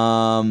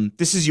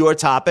 This is your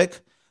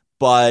topic,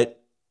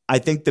 but I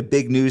think the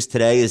big news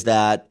today is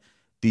that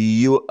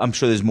I'm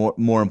sure there's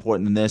more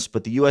important than this,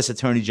 but the U.S.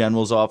 Attorney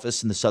General's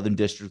office in the Southern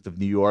District of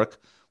New York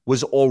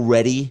was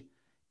already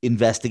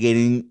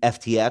investigating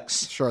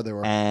FTX. Sure, they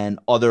were. And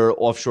other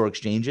offshore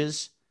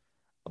exchanges.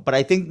 But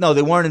I think, no,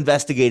 they weren't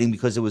investigating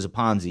because it was a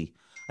Ponzi.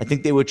 I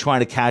think they were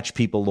trying to catch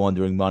people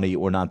laundering money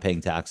or not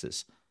paying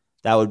taxes.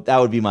 That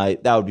would be my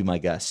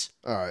guess.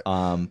 All right.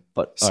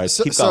 But all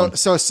right, keep going.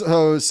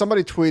 So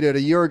somebody tweeted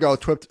a year ago.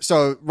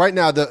 So right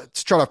now,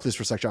 start off this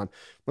for a sec, John.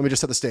 Let me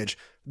just set the stage.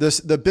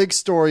 The big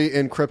story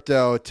in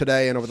crypto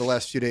today and over the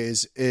last few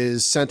days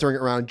is centering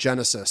around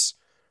Genesis,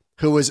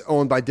 who is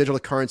owned by Digital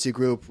Currency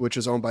Group, which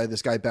is owned by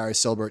this guy Barry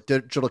Silbert.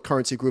 Digital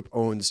Currency Group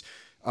owns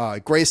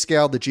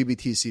Grayscale, the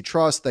GBTC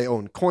Trust. They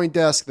own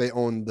CoinDesk. They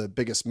own the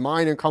biggest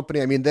mining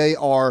company. I mean, they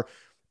are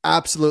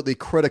absolutely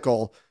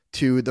critical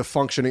to the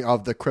functioning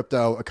of the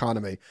crypto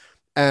economy.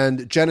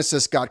 And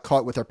Genesis got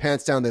caught with their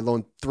pants down. They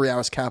loaned 3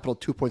 Hours Capital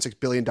 $2.6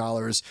 billion.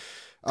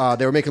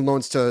 They were making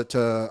loans to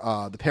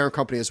the parent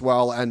company as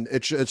well. And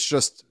it's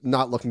just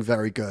not looking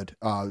very good.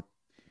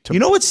 You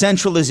know what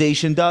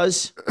centralization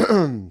does?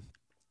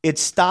 It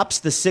stops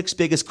the 6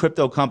 biggest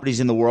crypto companies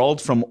in the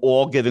world from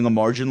all giving a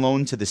margin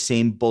loan to the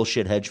same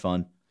bullshit hedge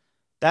fund.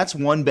 That's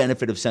one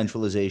benefit of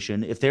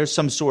centralization. If there's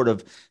some sort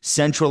of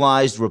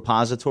centralized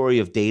repository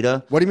of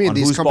data, what do you mean?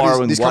 These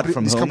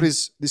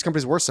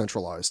companies were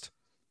centralized.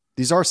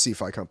 These are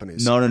CeFi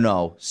companies.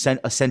 No.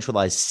 A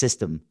centralized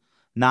system,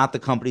 not the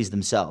companies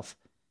themselves.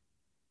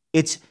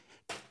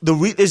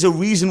 There's a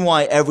reason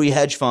why every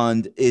hedge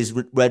fund is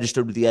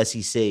registered with the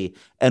SEC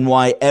and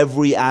why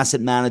every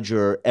asset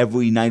manager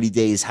every 90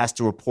 days has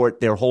to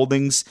report their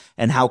holdings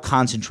and how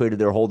concentrated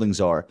their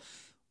holdings are.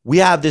 We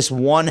have this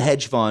one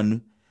hedge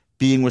fund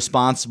being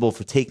responsible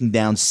for taking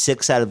down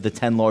 6 out of the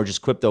 10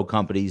 largest crypto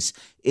companies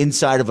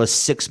inside of a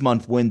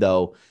 6-month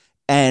window.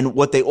 And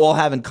what they all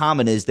have in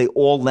common is they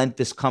all lent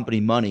this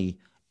company money,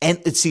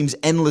 and it seems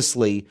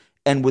endlessly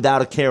and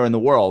without a care in the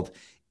world.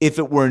 If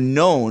it were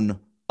known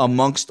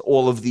amongst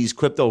all of these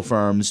crypto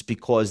firms,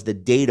 because the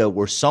data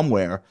were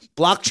somewhere,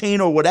 blockchain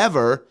or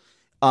whatever,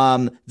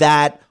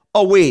 that,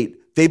 oh,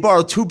 wait, they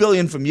borrowed $2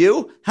 billion from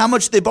you? How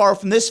much did they borrow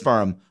from this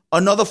firm?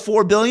 Another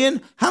 $4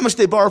 billion? How much did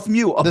they borrow from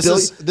you? $1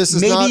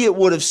 billion? Maybe it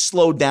would have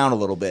slowed down a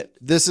little bit.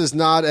 This is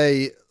not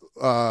a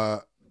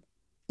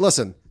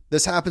listen,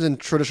 this happened in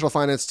traditional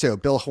finance too.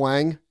 Bill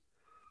Hwang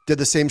did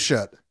the same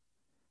shit.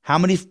 How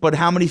many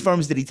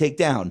firms did he take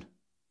down?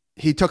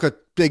 he took a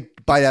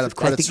big bite out of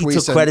Credit Suisse.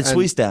 He took Credit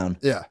Suisse down.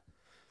 Yeah.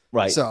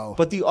 Right. So,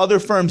 but the other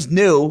firms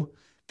knew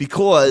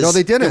because no,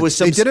 they didn't.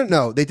 They didn't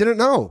know. They didn't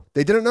know.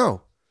 They didn't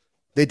know.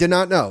 They did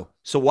not know.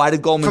 So why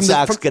did Goldman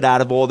Sachs get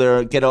out of all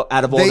their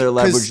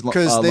leverage?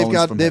 Because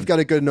they've got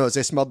a good nose.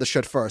 They smelled the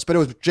shit first. But it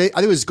was I think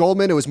it was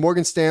Goldman, it was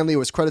Morgan Stanley, it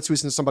was Credit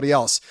Suisse, and somebody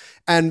else.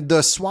 And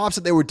the swaps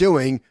that they were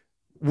doing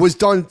was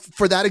done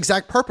for that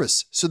exact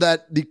purpose, so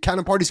that the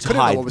counterparties couldn't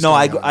know what was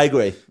going on. I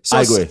agree. So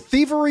I agree.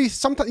 Thievery,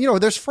 sometimes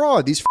there's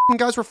fraud. These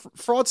guys were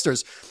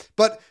fraudsters.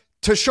 But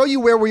to show you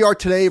where we are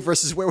today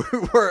versus where we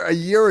were a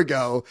year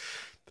ago.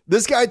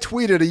 This guy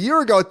tweeted a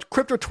year ago,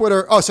 crypto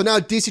Twitter. Oh, so now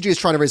DCG is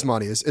trying to raise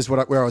money is where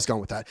I was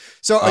going with that.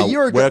 So a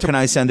year ago. Where can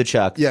I send a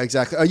check? Yeah,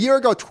 exactly. A year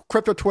ago,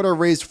 crypto Twitter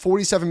raised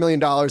 $47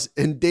 million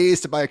in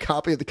days to buy a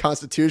copy of the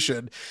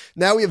Constitution.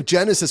 Now we have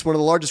Genesis, one of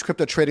the largest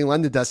crypto trading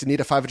lending desks, in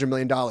need of $500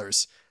 million.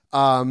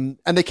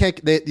 And they can't,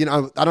 I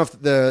don't know if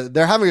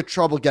they're having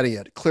trouble getting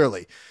it,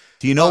 clearly.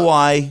 Do you know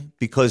why?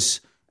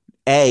 Because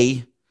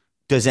A,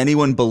 does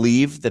anyone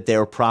believe that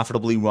they're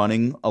profitably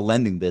running a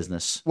lending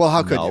business? Well,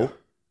 how could you?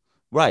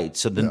 Right.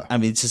 So then, I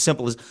mean, it's as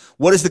simple as,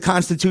 what is the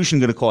Constitution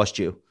going to cost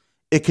you?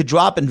 It could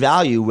drop in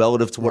value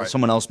relative to what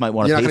someone else might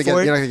want to pay for it. You're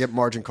not going to get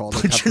margin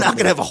calls. But you're not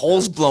going to have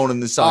holes blown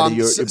in the side of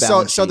your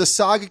balance sheet. So the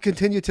saga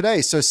continued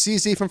today. So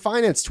CZ from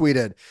Finance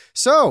tweeted,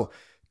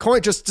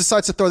 Coin just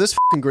decides to throw this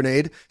fucking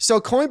grenade. So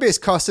Coinbase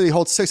custody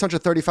holds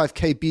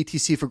 635K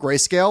BTC for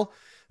Grayscale.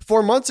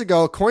 4 months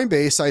ago,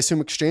 Coinbase, I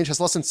assume exchange, has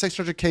less than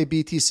 600K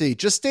BTC.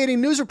 Just stating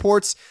news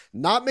reports,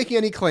 not making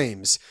any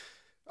claims.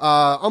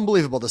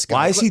 Unbelievable, this guy.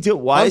 Why is he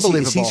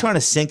is he trying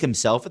to sink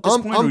himself at this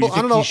point? Or do you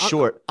think he's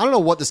short? I don't know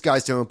what this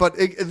guy's doing, but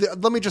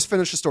let me just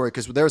finish the story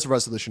because there's a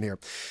resolution here.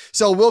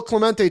 So Will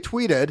Clemente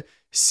tweeted,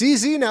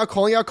 CZ now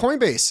calling out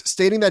Coinbase,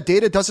 stating that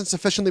data doesn't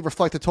sufficiently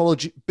reflect the total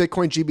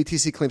Bitcoin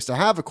GBTC claims to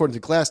have. According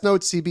to Glassnode,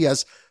 CB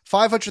has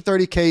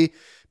 530K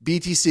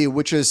BTC,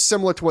 which is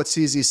similar to what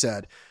CZ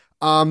said.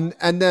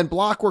 And then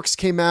Blockworks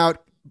came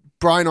out.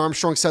 Brian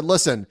Armstrong said,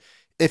 listen,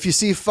 if you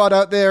see FUD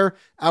out there,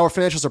 our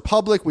financials are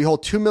public. We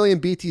hold 2 million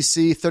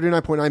BTC,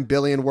 39.9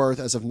 billion worth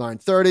as of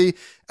 9:30.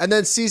 And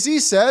then CZ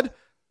said,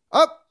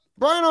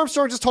 Brian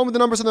Armstrong just told me the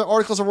numbers in the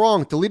articles are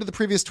wrong. Deleted the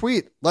previous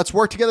tweet. Let's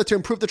work together to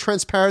improve the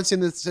transparency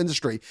in this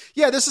industry.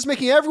 Yeah, this is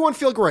making everyone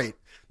feel great.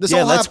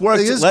 Let's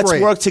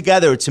work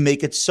together to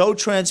make it so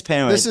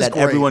transparent that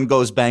everyone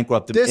goes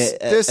bankrupt at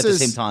the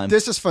same time.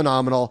 This is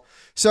phenomenal.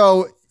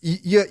 So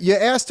you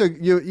asked a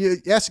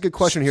good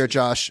question here,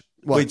 Josh.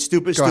 Wait,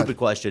 stupid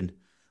question.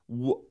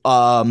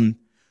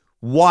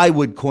 Why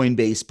would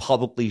Coinbase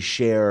publicly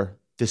share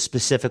the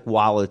specific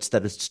wallets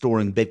that it's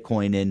storing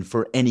Bitcoin in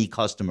for any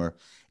customer?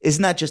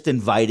 Isn't that just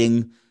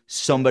inviting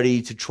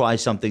somebody to try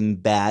something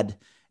bad?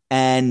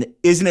 And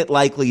isn't it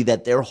likely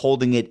that they're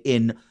holding it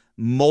in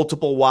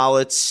multiple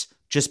wallets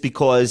just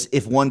because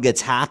if one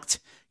gets hacked,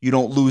 you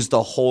don't lose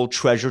the whole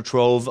treasure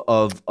trove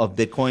of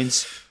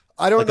Bitcoins?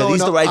 I don't know. Are these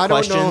the right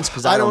questions?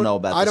 Because I don't know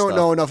about this I don't stuff.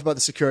 know enough about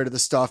the security of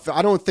this stuff.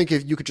 I don't think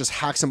if you could just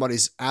hack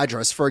somebody's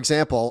address. For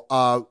example,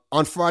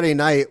 on Friday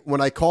night when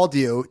I called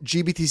you,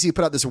 GBTC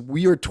put out this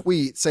weird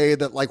tweet saying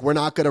that we're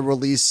not going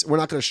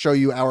to show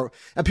you our,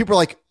 and people are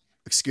like,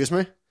 excuse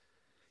me?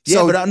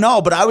 Yeah,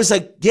 but I was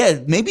like, yeah,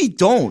 maybe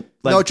don't.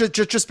 No,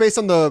 just based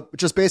on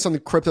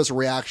the crypto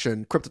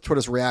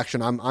Twitter's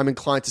reaction, I'm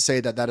inclined to say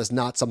that is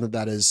not something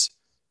that is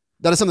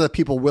something that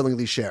people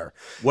willingly share.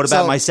 What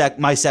about my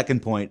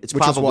second point? It's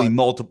probably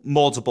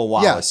multiple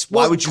wallets. Yes.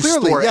 Why would you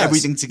store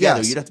everything together?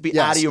 Yes. You'd have to be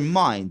out of your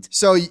mind.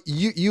 So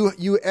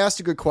you asked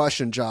a good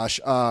question, Josh.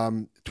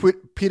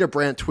 Peter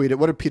Brandt tweeted.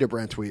 What did Peter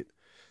Brandt tweet?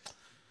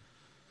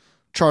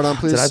 Chart on,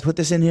 please. Did I put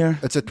this in here?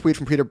 It's a tweet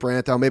from Peter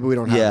Brandt. Oh, maybe we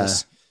don't have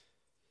this.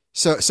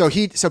 So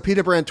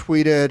Peter Brandt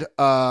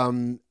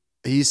tweeted.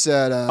 He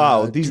said,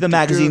 these are the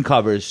magazine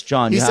covers,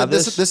 John. He said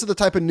this is the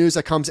type of news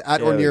that comes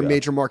at or near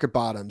major market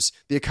bottoms.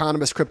 The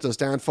Economist, crypto's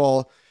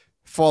downfall,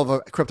 fall of a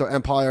crypto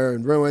empire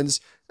in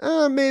ruins.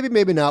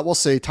 Maybe not. We'll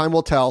see. Time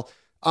will tell.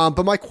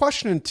 But my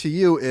question to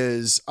you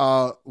is,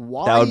 why?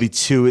 That would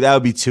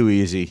be too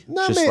easy.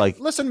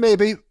 Listen,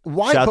 maybe.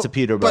 Why? Shout out to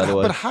Peter, by the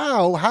way. But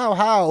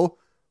how?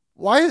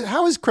 Why?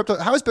 How is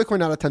Bitcoin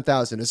not at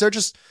 10,000? Is there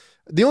just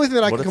the only thing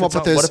that I can come up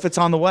with is what if it's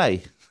on the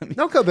way?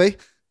 No, could be.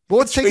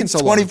 Well, it's taking so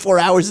long. 24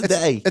 hours a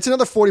day. It's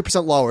another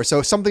 40% lower.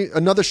 So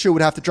another shoe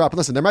would have to drop. And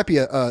listen, there might be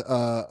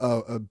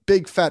a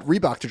big fat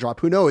Reebok to drop.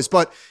 Who knows?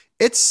 But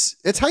it's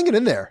hanging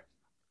in there.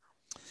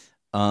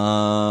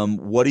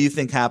 What do you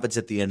think happens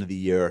at the end of the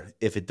year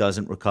if it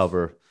doesn't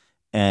recover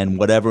and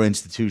whatever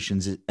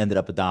institutions ended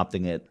up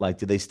adopting it?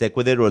 Do they stick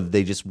with it or do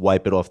they just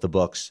wipe it off the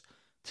books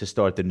to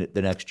start the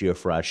next year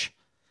fresh?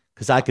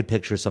 Because I could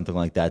picture something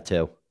like that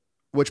too.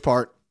 Which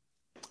part?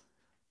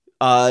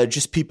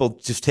 Just people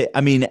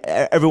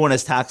everyone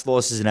has tax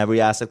losses in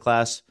every asset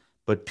class,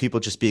 but people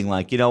just being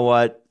like, you know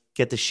what,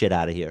 get the shit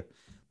out of here.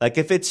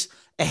 If it's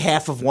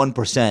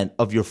 0.5%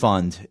 of your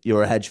fund,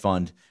 you're a hedge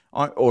fund,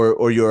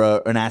 or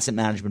you're an asset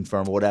management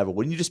firm or whatever,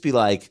 wouldn't you just be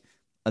like,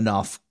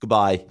 enough,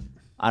 goodbye?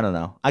 I don't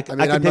know. I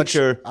can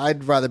picture.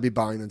 I'd rather be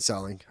buying than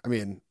selling. I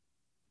mean,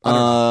 I don't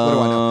know.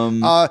 What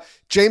do I know?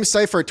 James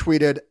Seifert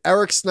tweeted,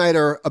 Eric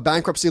Snyder, a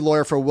bankruptcy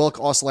lawyer for Wilk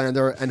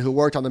Auslander and who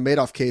worked on the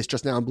Madoff case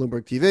just now on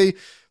Bloomberg TV.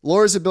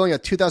 Lawyers are billing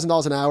at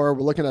 $2,000 an hour.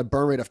 We're looking at a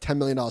burn rate of $10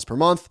 million per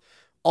month.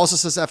 Also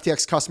says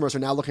FTX customers are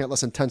now looking at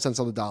less than 10 cents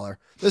on the dollar.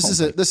 This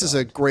is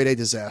a grade A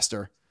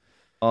disaster.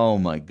 Oh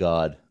my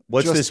God.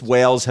 What's this?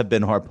 Whales have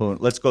been harpooned.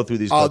 Let's go through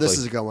these. Oh, this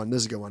is a good one.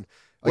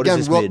 What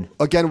does this mean?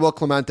 Again, Will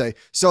Clemente.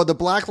 So the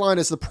black line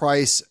is the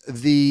price.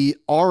 The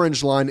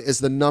orange line is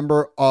the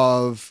number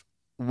of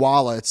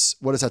wallets.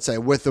 What does that say?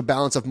 With the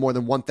balance of more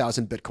than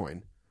 1,000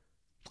 Bitcoin.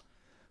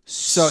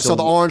 So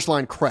the orange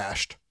line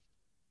crashed.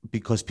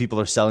 Because people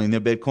are selling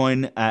their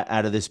Bitcoin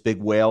out of this big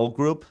whale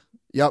group?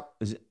 Yep.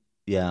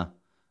 Yeah.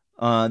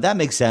 That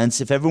makes sense.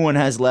 If everyone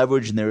has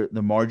leverage and their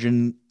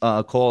margin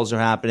calls are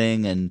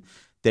happening and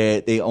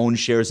they own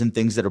shares in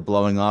things that are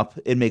blowing up,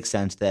 it makes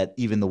sense that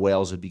even the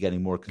whales would be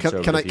getting more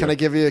conservative. Can I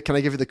give you the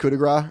coup de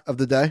grace of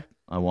the day?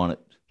 I want it.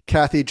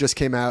 Kathy just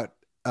came out.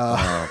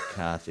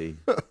 Kathy.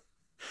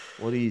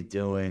 What are you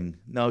doing?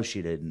 No,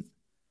 she didn't.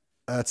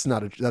 That's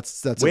not a.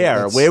 That's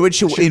where would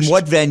she? In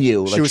what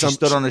venue? Like she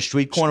stood on a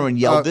street corner and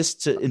yelled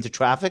this into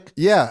traffic.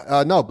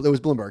 Yeah, no, it was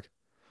Bloomberg.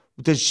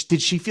 Did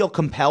she feel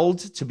compelled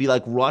to be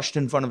like rushed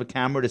in front of a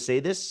camera to say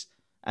this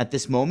at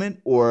this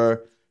moment,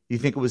 or you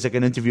think it was like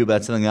an interview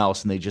about something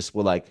else and they just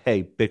were like,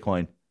 "Hey,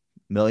 Bitcoin,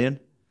 million"?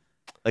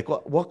 Like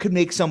what could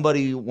make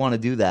somebody want to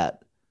do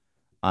that?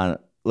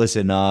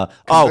 Listen.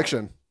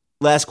 Conviction.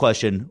 Last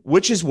question: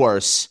 which is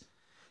worse?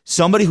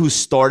 Somebody who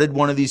started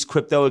one of these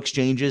crypto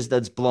exchanges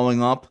that's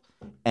blowing up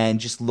and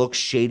just looks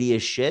shady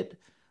as shit,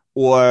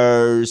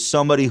 or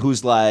somebody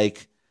who's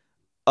like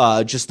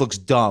just looks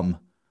dumb,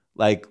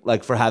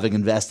 like for having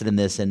invested in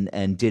this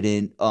and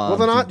didn't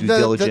do due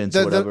diligence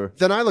or whatever.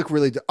 Then I look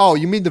really. Oh,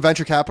 you mean the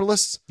venture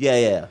capitalists?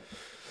 Yeah.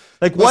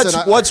 Like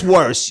what's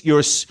worse?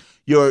 You're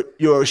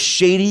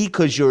shady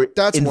because you're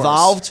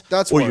involved,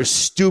 that's or worse. You're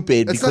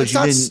stupid because you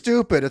didn't.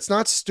 Stupid. It's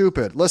not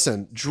stupid.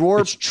 Listen,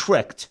 It's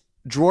tricked.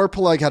 Dror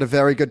Peleg had a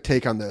very good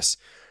take on this.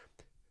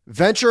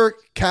 Venture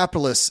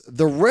capitalists,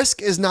 the risk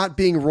is not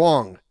being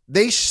wrong.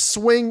 They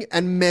swing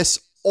and miss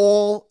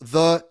all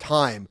the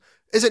time.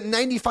 Is it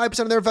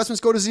 95% of their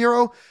investments go to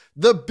zero?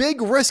 The big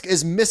risk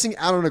is missing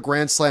out on a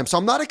grand slam. So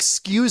I'm not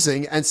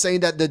excusing and saying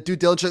that the due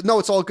diligence, no,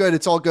 it's all good.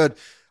 It's all good.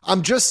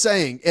 I'm just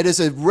saying it is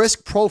a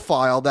risk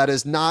profile that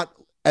is not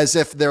as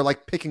if they're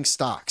like picking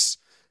stocks.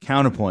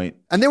 Counterpoint.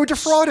 And they were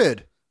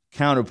defrauded.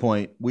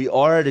 Counterpoint. We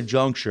are at a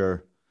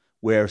juncture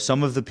where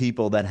some of the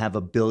people that have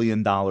 $1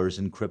 billion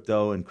in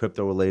crypto and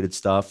crypto related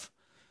stuff,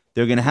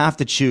 they're going to have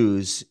to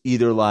choose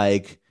either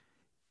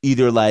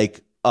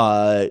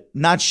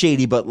not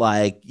shady, but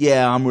like,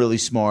 yeah, I'm really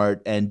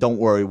smart and don't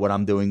worry what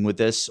I'm doing with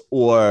this,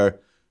 or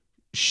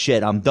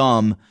shit, I'm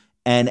dumb.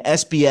 And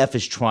SBF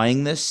is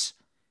trying this.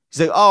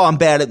 He's like, oh, I'm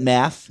bad at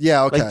math.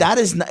 Yeah, okay. Like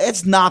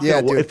it's not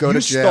going to work. If you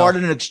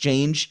started an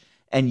exchange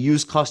and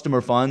use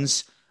customer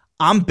funds,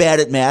 I'm bad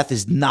at math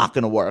is not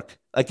going to work.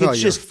 Like it's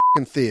just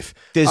fucking thief.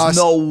 There's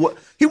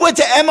he went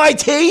to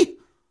MIT.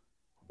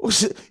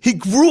 He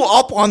grew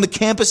up on the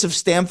campus of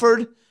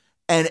Stanford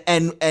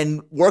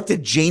and worked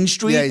at Jane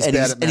Street. Yeah,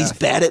 he's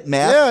bad at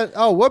math. Yeah.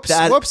 Oh, whoops.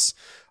 I don't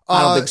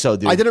think so,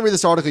 dude. I didn't read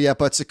this article yet,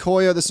 but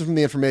Sequoia, this is from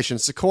the information.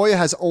 Sequoia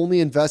has only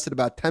invested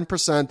about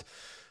 10%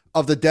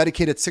 of the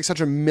dedicated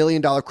 $600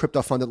 million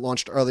crypto fund that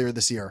launched earlier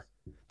this year.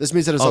 This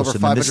means that it's over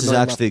 $500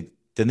 million.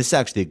 Then this is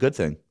actually a good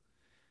thing.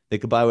 They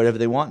could buy whatever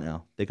they want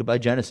now. They could buy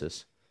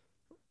Genesis.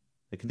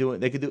 They can do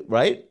it. They could do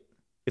right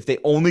if they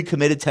only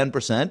committed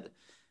 10%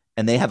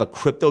 and they have a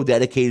crypto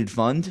dedicated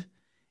fund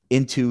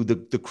into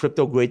the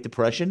crypto Great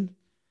Depression.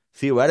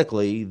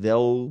 Theoretically,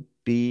 they'll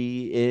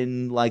be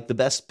in like the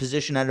best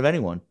position out of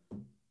anyone.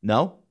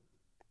 No,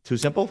 too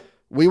simple.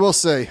 We will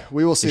see.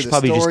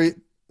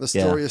 The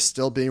story is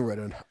still being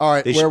written. All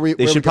right,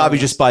 they should probably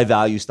just buy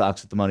value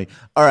stocks with the money.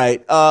 All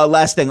right,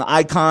 last thing: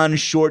 Icon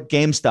short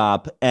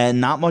GameStop, and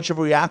not much of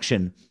a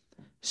reaction.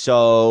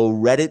 So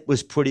Reddit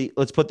was pretty.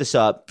 Let's put this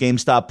up: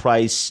 GameStop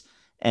price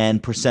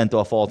and percent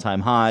off all time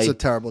high. It's a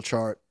terrible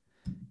chart.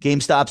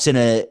 GameStop's in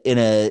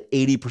a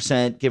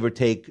 80% give or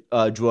take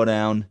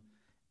drawdown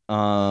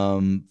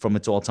from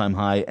its all time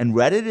high, and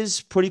Reddit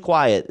is pretty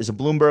quiet. There's a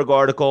Bloomberg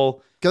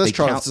article. Get this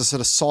chart. It's just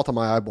an assault on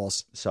my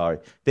eyeballs. Sorry,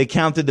 they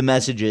counted the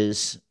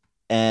messages,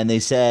 and they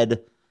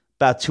said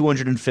about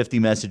 250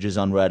 messages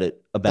on Reddit.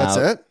 About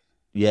that's it.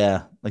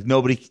 Yeah, like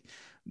nobody.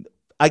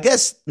 I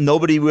guess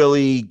nobody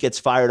really gets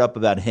fired up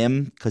about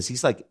him because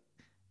he's like,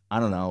 I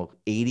don't know,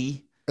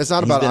 80. It's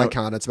not about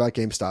Icon. It's about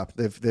GameStop.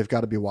 They've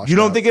got to be watched. You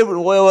don't think it?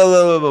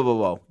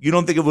 Whoa. You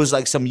don't think it was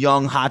like some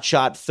young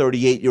hotshot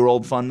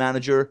 38-year-old fund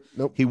manager?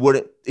 Nope. He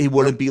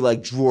wouldn't be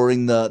like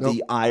drawing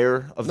the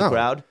ire of the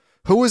crowd.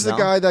 Who was the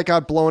guy that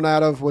got blown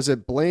out of? Was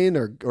it Blaine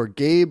or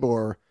Gabe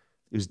or?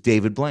 It was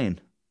David Blaine.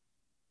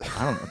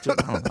 I don't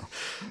know.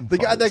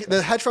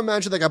 The hedge fund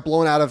manager that got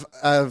blown out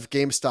of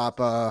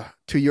GameStop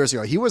 2 years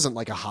ago. He wasn't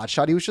like a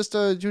hotshot. He was just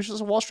a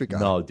Wall Street guy.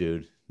 No,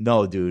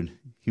 dude.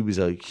 He was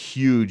a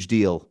huge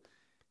deal.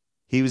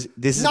 He was.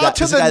 Not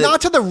to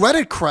the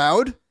Reddit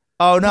crowd.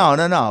 Oh,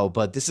 no.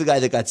 But this is a guy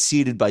that got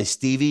seeded by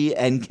Stevie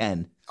and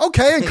Ken.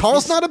 Okay, and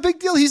Carl's not a big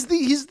deal. He's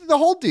the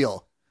whole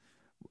deal.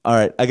 All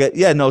right.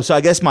 So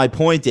I guess my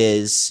point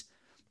is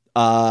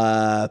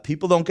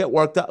people don't get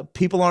worked up.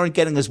 People aren't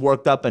getting as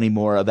worked up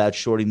anymore about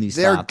shorting these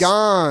They're stocks.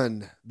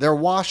 gone. They're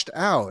washed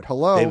out.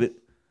 Hello.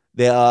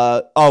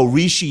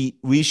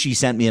 Rishi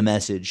sent me a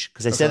message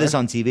because I said this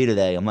on TV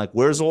today. I'm like,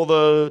 where's all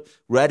the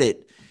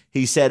Reddit?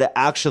 He said,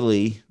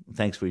 actually,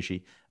 thanks,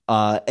 Rishi,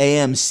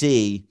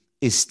 AMC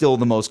is still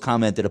the most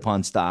commented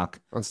upon stock,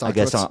 on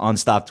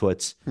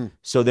StockTwits.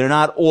 So they're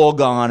not all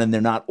gone and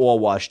they're not all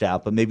washed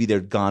out, but maybe they're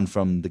gone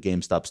from the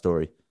GameStop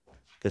story.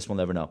 Guess we'll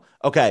never know.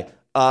 Okay.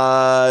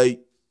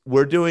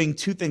 We're doing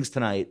two things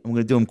tonight. I'm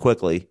going to do them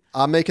quickly.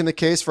 I'm making the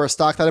case for a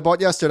stock that I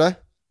bought yesterday.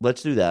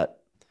 Let's do that.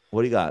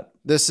 What do you got?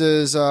 This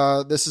is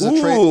a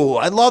trade. Ooh,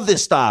 I love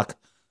this stock.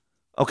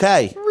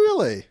 Okay.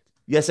 Really?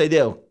 Yes, I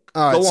do.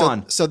 All right, Go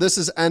on. So this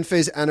is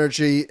Enphase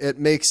Energy. It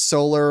makes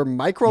solar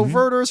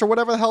microinverters or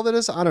whatever the hell that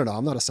is. I don't know.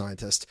 I'm not a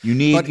scientist. You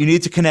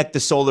need to connect the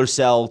solar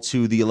cell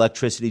to the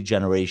electricity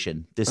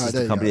generation. This is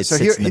the company that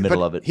sits in the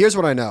middle of it. Here's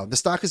what I know. The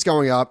stock is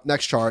going up.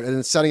 Next chart, and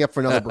it's setting up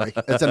for another break.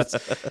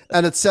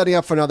 It's setting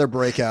up for another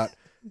breakout.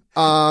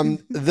 The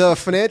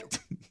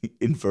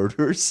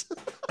Inverters.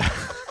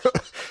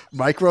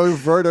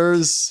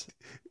 Microinverters.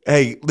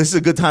 Hey, this is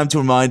a good time to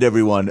remind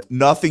everyone,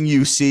 nothing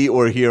you see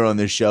or hear on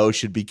this show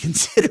should be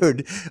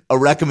considered a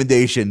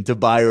recommendation to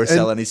buy or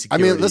sell any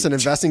security. I mean, listen,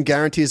 investing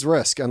guarantees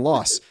risk and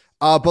loss.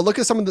 But look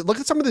at some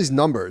of these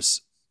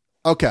numbers.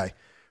 Okay.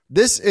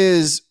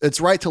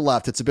 It's right to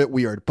left. It's a bit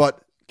weird, but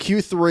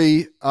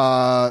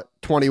Q3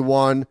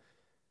 21,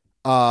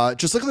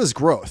 just look at this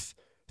growth.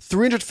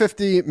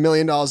 $350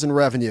 million in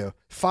revenue,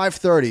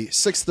 530,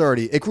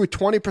 630. It grew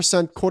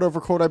 20% quarter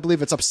over quarter, I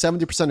believe. It's up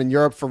 70% in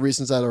Europe for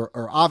reasons that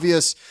are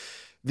obvious.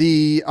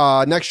 The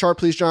next chart,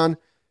 please, John.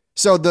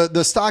 So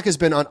the stock has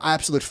been on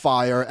absolute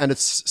fire, and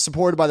it's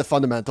supported by the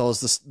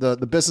fundamentals.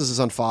 The business is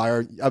on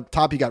fire. Up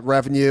top, you got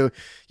revenue.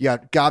 You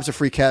got gobs of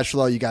free cash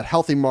flow. You got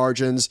healthy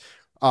margins.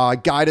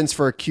 Guidance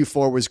for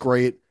Q4 was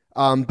great.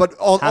 But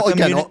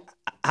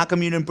how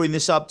come you didn't bring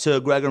this up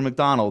to Gregor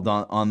McDonald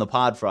on the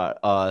pod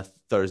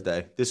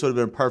Thursday? This would have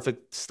been a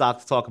perfect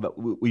stock to talk about.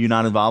 Were you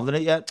not involved in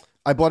it yet?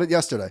 I bought it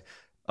yesterday.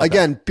 Okay.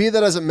 Again, be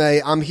that as it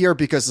may, I'm here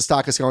because the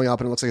stock is going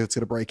up and it looks like it's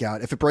going to break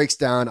out. If it breaks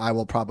down, I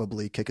will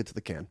probably kick it to the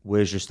can.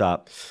 Where's your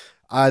stop?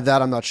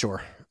 That I'm not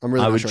sure. I'm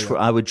really not sure.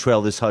 I would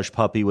trail this hush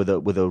puppy with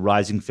a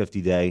rising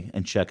 50-day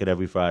and check it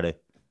every Friday.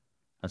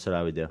 That's what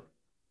I would do.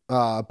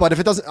 But if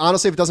it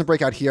doesn't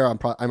break out here,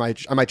 I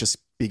might just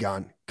be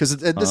gone because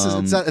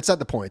it's at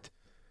the point.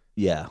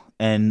 Yeah,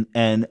 and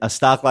a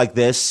stock like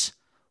this,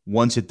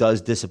 once it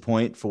does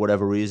disappoint for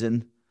whatever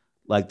reason,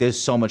 like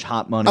there's so much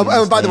hot money.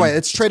 Oh, by the way,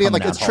 it's trading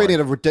at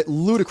a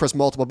ludicrous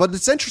multiple, but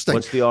it's interesting.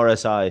 What's the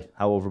RSI?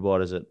 How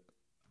overbought is it?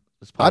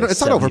 It's not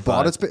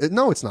overbought.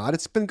 It's not.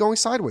 It's been going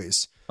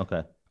sideways.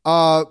 Okay.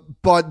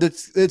 But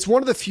it's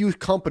one of the few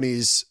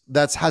companies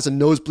that has a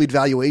nosebleed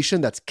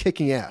valuation that's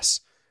kicking ass.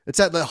 It's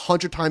at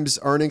 100 times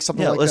earnings,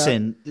 something like that.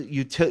 Listen,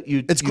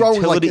 it's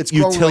growing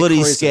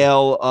utility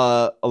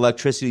scale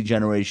electricity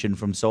generation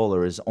from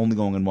solar is only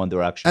going in one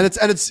direction. And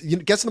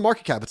it gets in the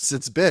market cap.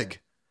 It's big.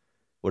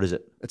 What is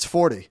it? It's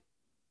 40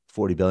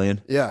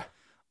 billion. Yeah.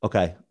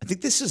 Okay. I think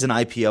this is an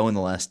IPO in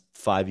the last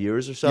 5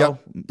 years or so.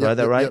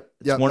 Right?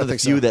 It's one of the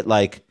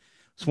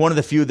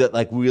few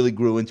that really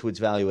grew into its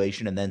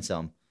valuation and then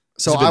some.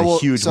 So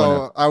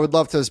I would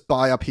love to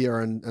buy up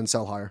here and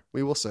sell higher.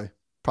 We will see.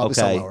 Probably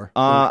sell lower.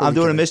 I'm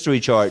doing a mystery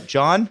chart.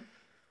 John,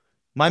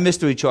 my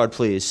mystery chart,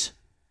 please.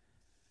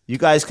 You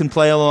guys can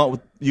play along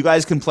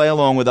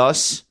with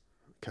us.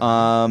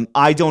 Okay.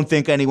 I don't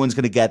think anyone's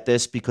going to get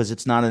this because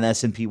it's not an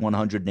S&P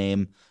 100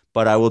 name,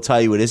 but I will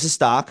tell you it is a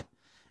stock,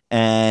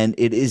 and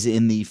it is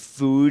in the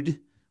food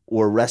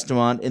or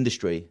restaurant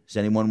industry. Does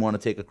anyone want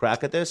to take a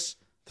crack at this?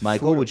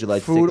 Michael, would you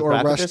like to take a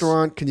crack at this? Food or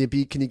restaurant? Can you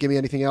give me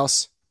anything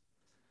else?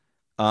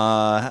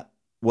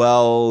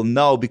 Well,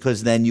 no,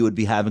 because then you would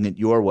be having it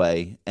your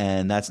way,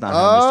 and that's not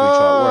how mystery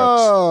chart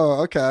works.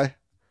 Oh, okay.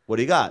 What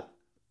do you got?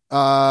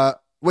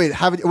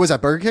 Was that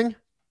Burger King?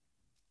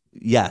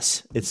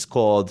 Yes, it's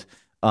called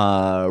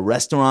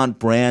Restaurant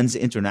Brands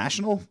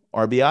International,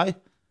 RBI.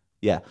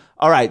 Yeah.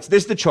 All right, so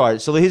this is the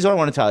chart. So here's what I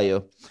want to tell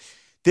you.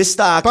 This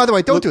stock. By the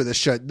way, don't do this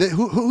shit.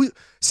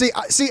 See,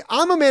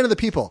 I'm a man of the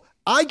people.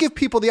 I give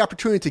people the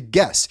opportunity to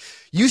guess.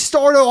 You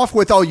started off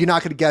with, you're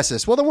not going to guess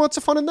this. Well, then what's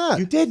the fun in that?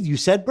 You did. You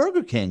said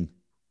Burger King.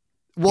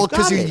 Well,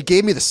 because you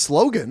gave me the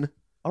slogan.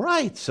 All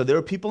right. So there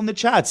are people in the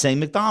chat saying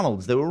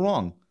McDonald's. They were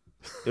wrong.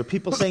 There are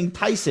people saying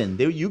Tyson.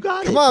 You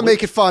got it. Come on,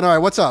 make it fun. All right,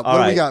 what's up?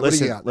 What do we got? Listen, what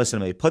do you got? Listen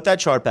to me. Put that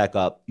chart back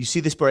up. You see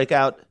this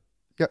breakout?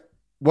 Yeah.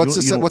 What's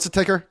the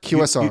ticker?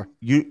 QSR.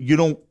 You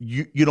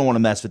don't want to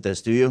mess with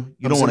this, do you?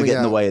 You don't want to get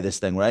in the way of this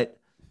thing, right?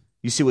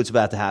 You see what's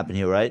about to happen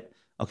here, right?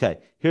 Okay.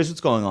 Here's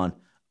what's going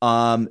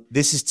on.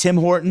 This is Tim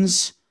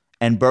Hortons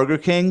and Burger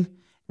King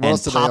and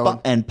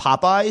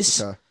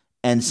Popeyes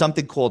and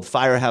something called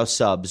Firehouse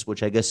Subs,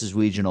 which I guess is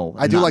regional.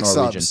 I do like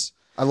subs.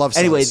 I love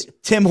Anyway, Suns.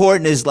 Tim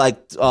Horton is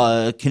like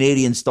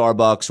Canadian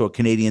Starbucks or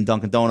Canadian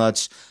Dunkin'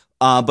 Donuts.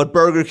 But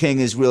Burger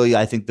King is really,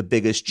 I think, the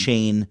biggest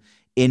chain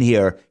in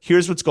here.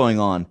 Here's what's going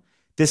on.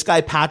 This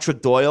guy,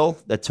 Patrick Doyle,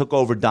 that took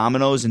over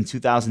Domino's in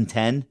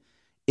 2010,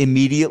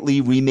 immediately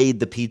remade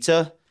the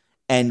pizza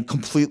and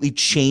completely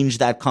changed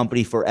that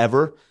company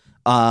forever.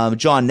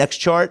 John, next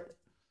chart.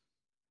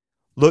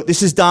 Look,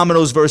 this is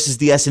Domino's versus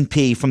the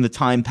S&P from the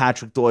time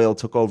Patrick Doyle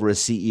took over as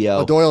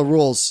CEO. Doyle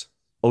rules.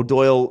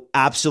 Doyle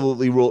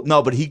absolutely ruled.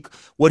 No, but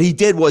what he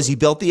did was he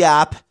built the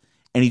app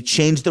and he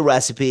changed the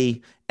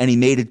recipe and he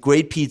made it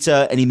great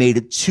pizza and he made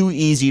it too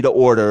easy to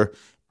order.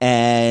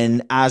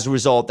 And as a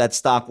result, that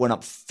stock went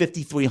up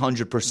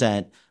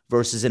 5,300%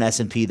 versus an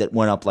S&P that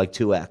went up like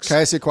 2x. Can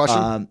I ask you a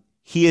question?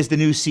 He is the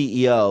new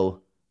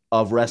CEO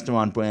of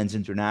Restaurant Brands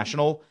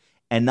International.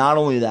 And not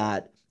only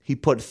that, he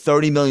put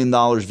 $30 million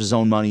of his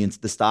own money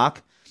into the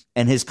stock.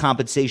 And his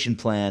compensation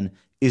plan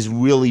is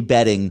really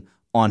betting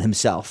on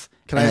himself.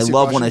 I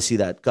love when I see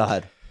that. Go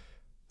ahead.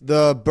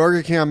 The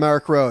Burger King on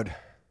Merrick Road.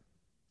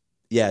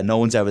 Yeah, no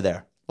one's ever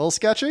there. A little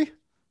sketchy?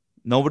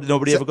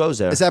 Nobody ever goes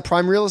there. Is that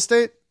prime real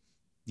estate?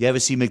 You ever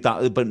see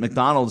McDonald's? But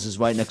McDonald's is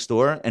right next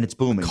door, and it's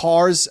booming.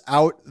 Cars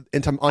out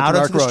onto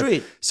Merrick the Road.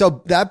 Street.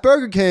 So that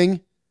Burger King,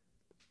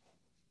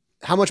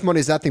 how much money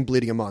is that thing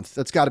bleeding a month?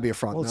 That's got to be a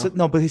front.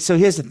 So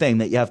here's the thing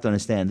that you have to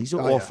understand. These are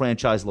all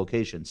franchise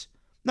locations.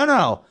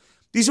 No.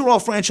 These are all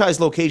franchise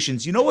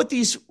locations. You know what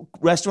these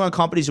restaurant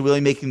companies are really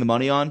making the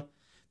money on?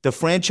 The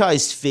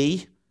franchise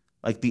fee,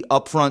 like the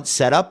upfront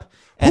setup,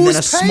 and then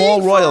a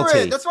small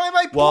royalty. That's my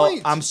point. Well,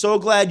 I'm so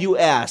glad you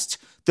asked.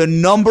 The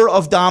number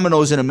of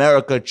Domino's in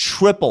America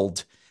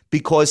tripled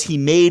because he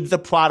made the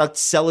product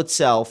sell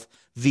itself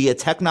via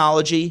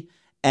technology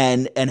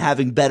and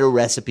having better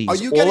recipes. Are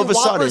you getting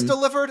Whoppers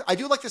delivered? I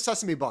do like the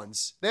sesame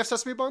buns. They have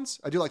sesame buns?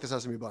 I do like the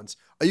sesame buns.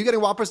 Are you getting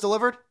Whoppers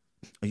delivered?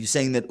 Are you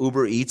saying that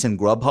Uber Eats and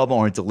Grubhub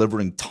aren't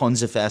delivering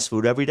tons of fast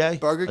food every day?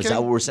 Burger King? Is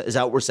that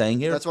what we're saying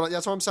here? That's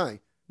what I'm saying.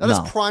 That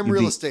is prime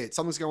real estate.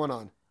 Something's going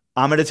on.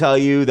 I'm going to tell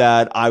you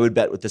that I would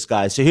bet with this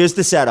guy. So here's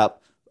the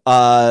setup.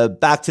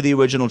 Back to the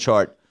original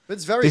chart.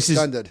 It's very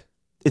extended.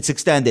 It's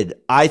extended.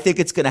 I think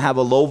it's going to have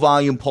a low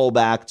volume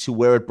pullback to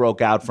where it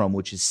broke out from,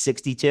 which is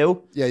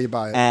 62. Yeah, you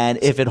buy it. And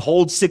if it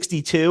holds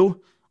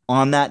 62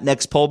 on that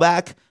next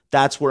pullback,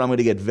 that's where I'm going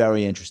to get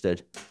very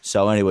interested.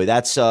 So anyway,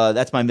 that's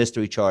my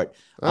mystery chart.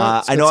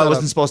 I know I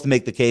wasn't supposed to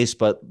make the case,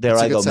 but there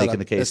I go making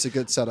the case. It's a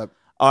good setup.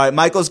 All right,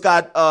 Michael's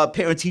got a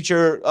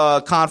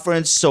parent-teacher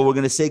conference, so we're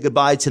going to say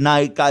goodbye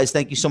tonight. Guys,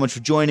 thank you so much for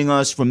joining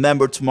us.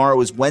 Remember, tomorrow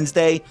is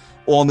Wednesday,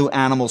 all new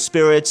Animal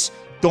Spirits.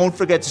 Don't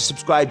forget to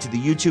subscribe to the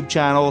YouTube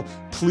channel.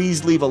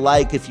 Please leave a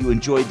like if you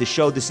enjoyed the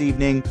show this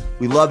evening.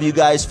 We love you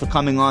guys for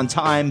coming on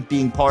time,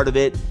 being part of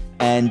it,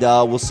 and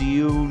we'll see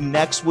you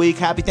next week.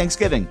 Happy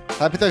Thanksgiving.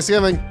 Happy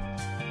Thanksgiving.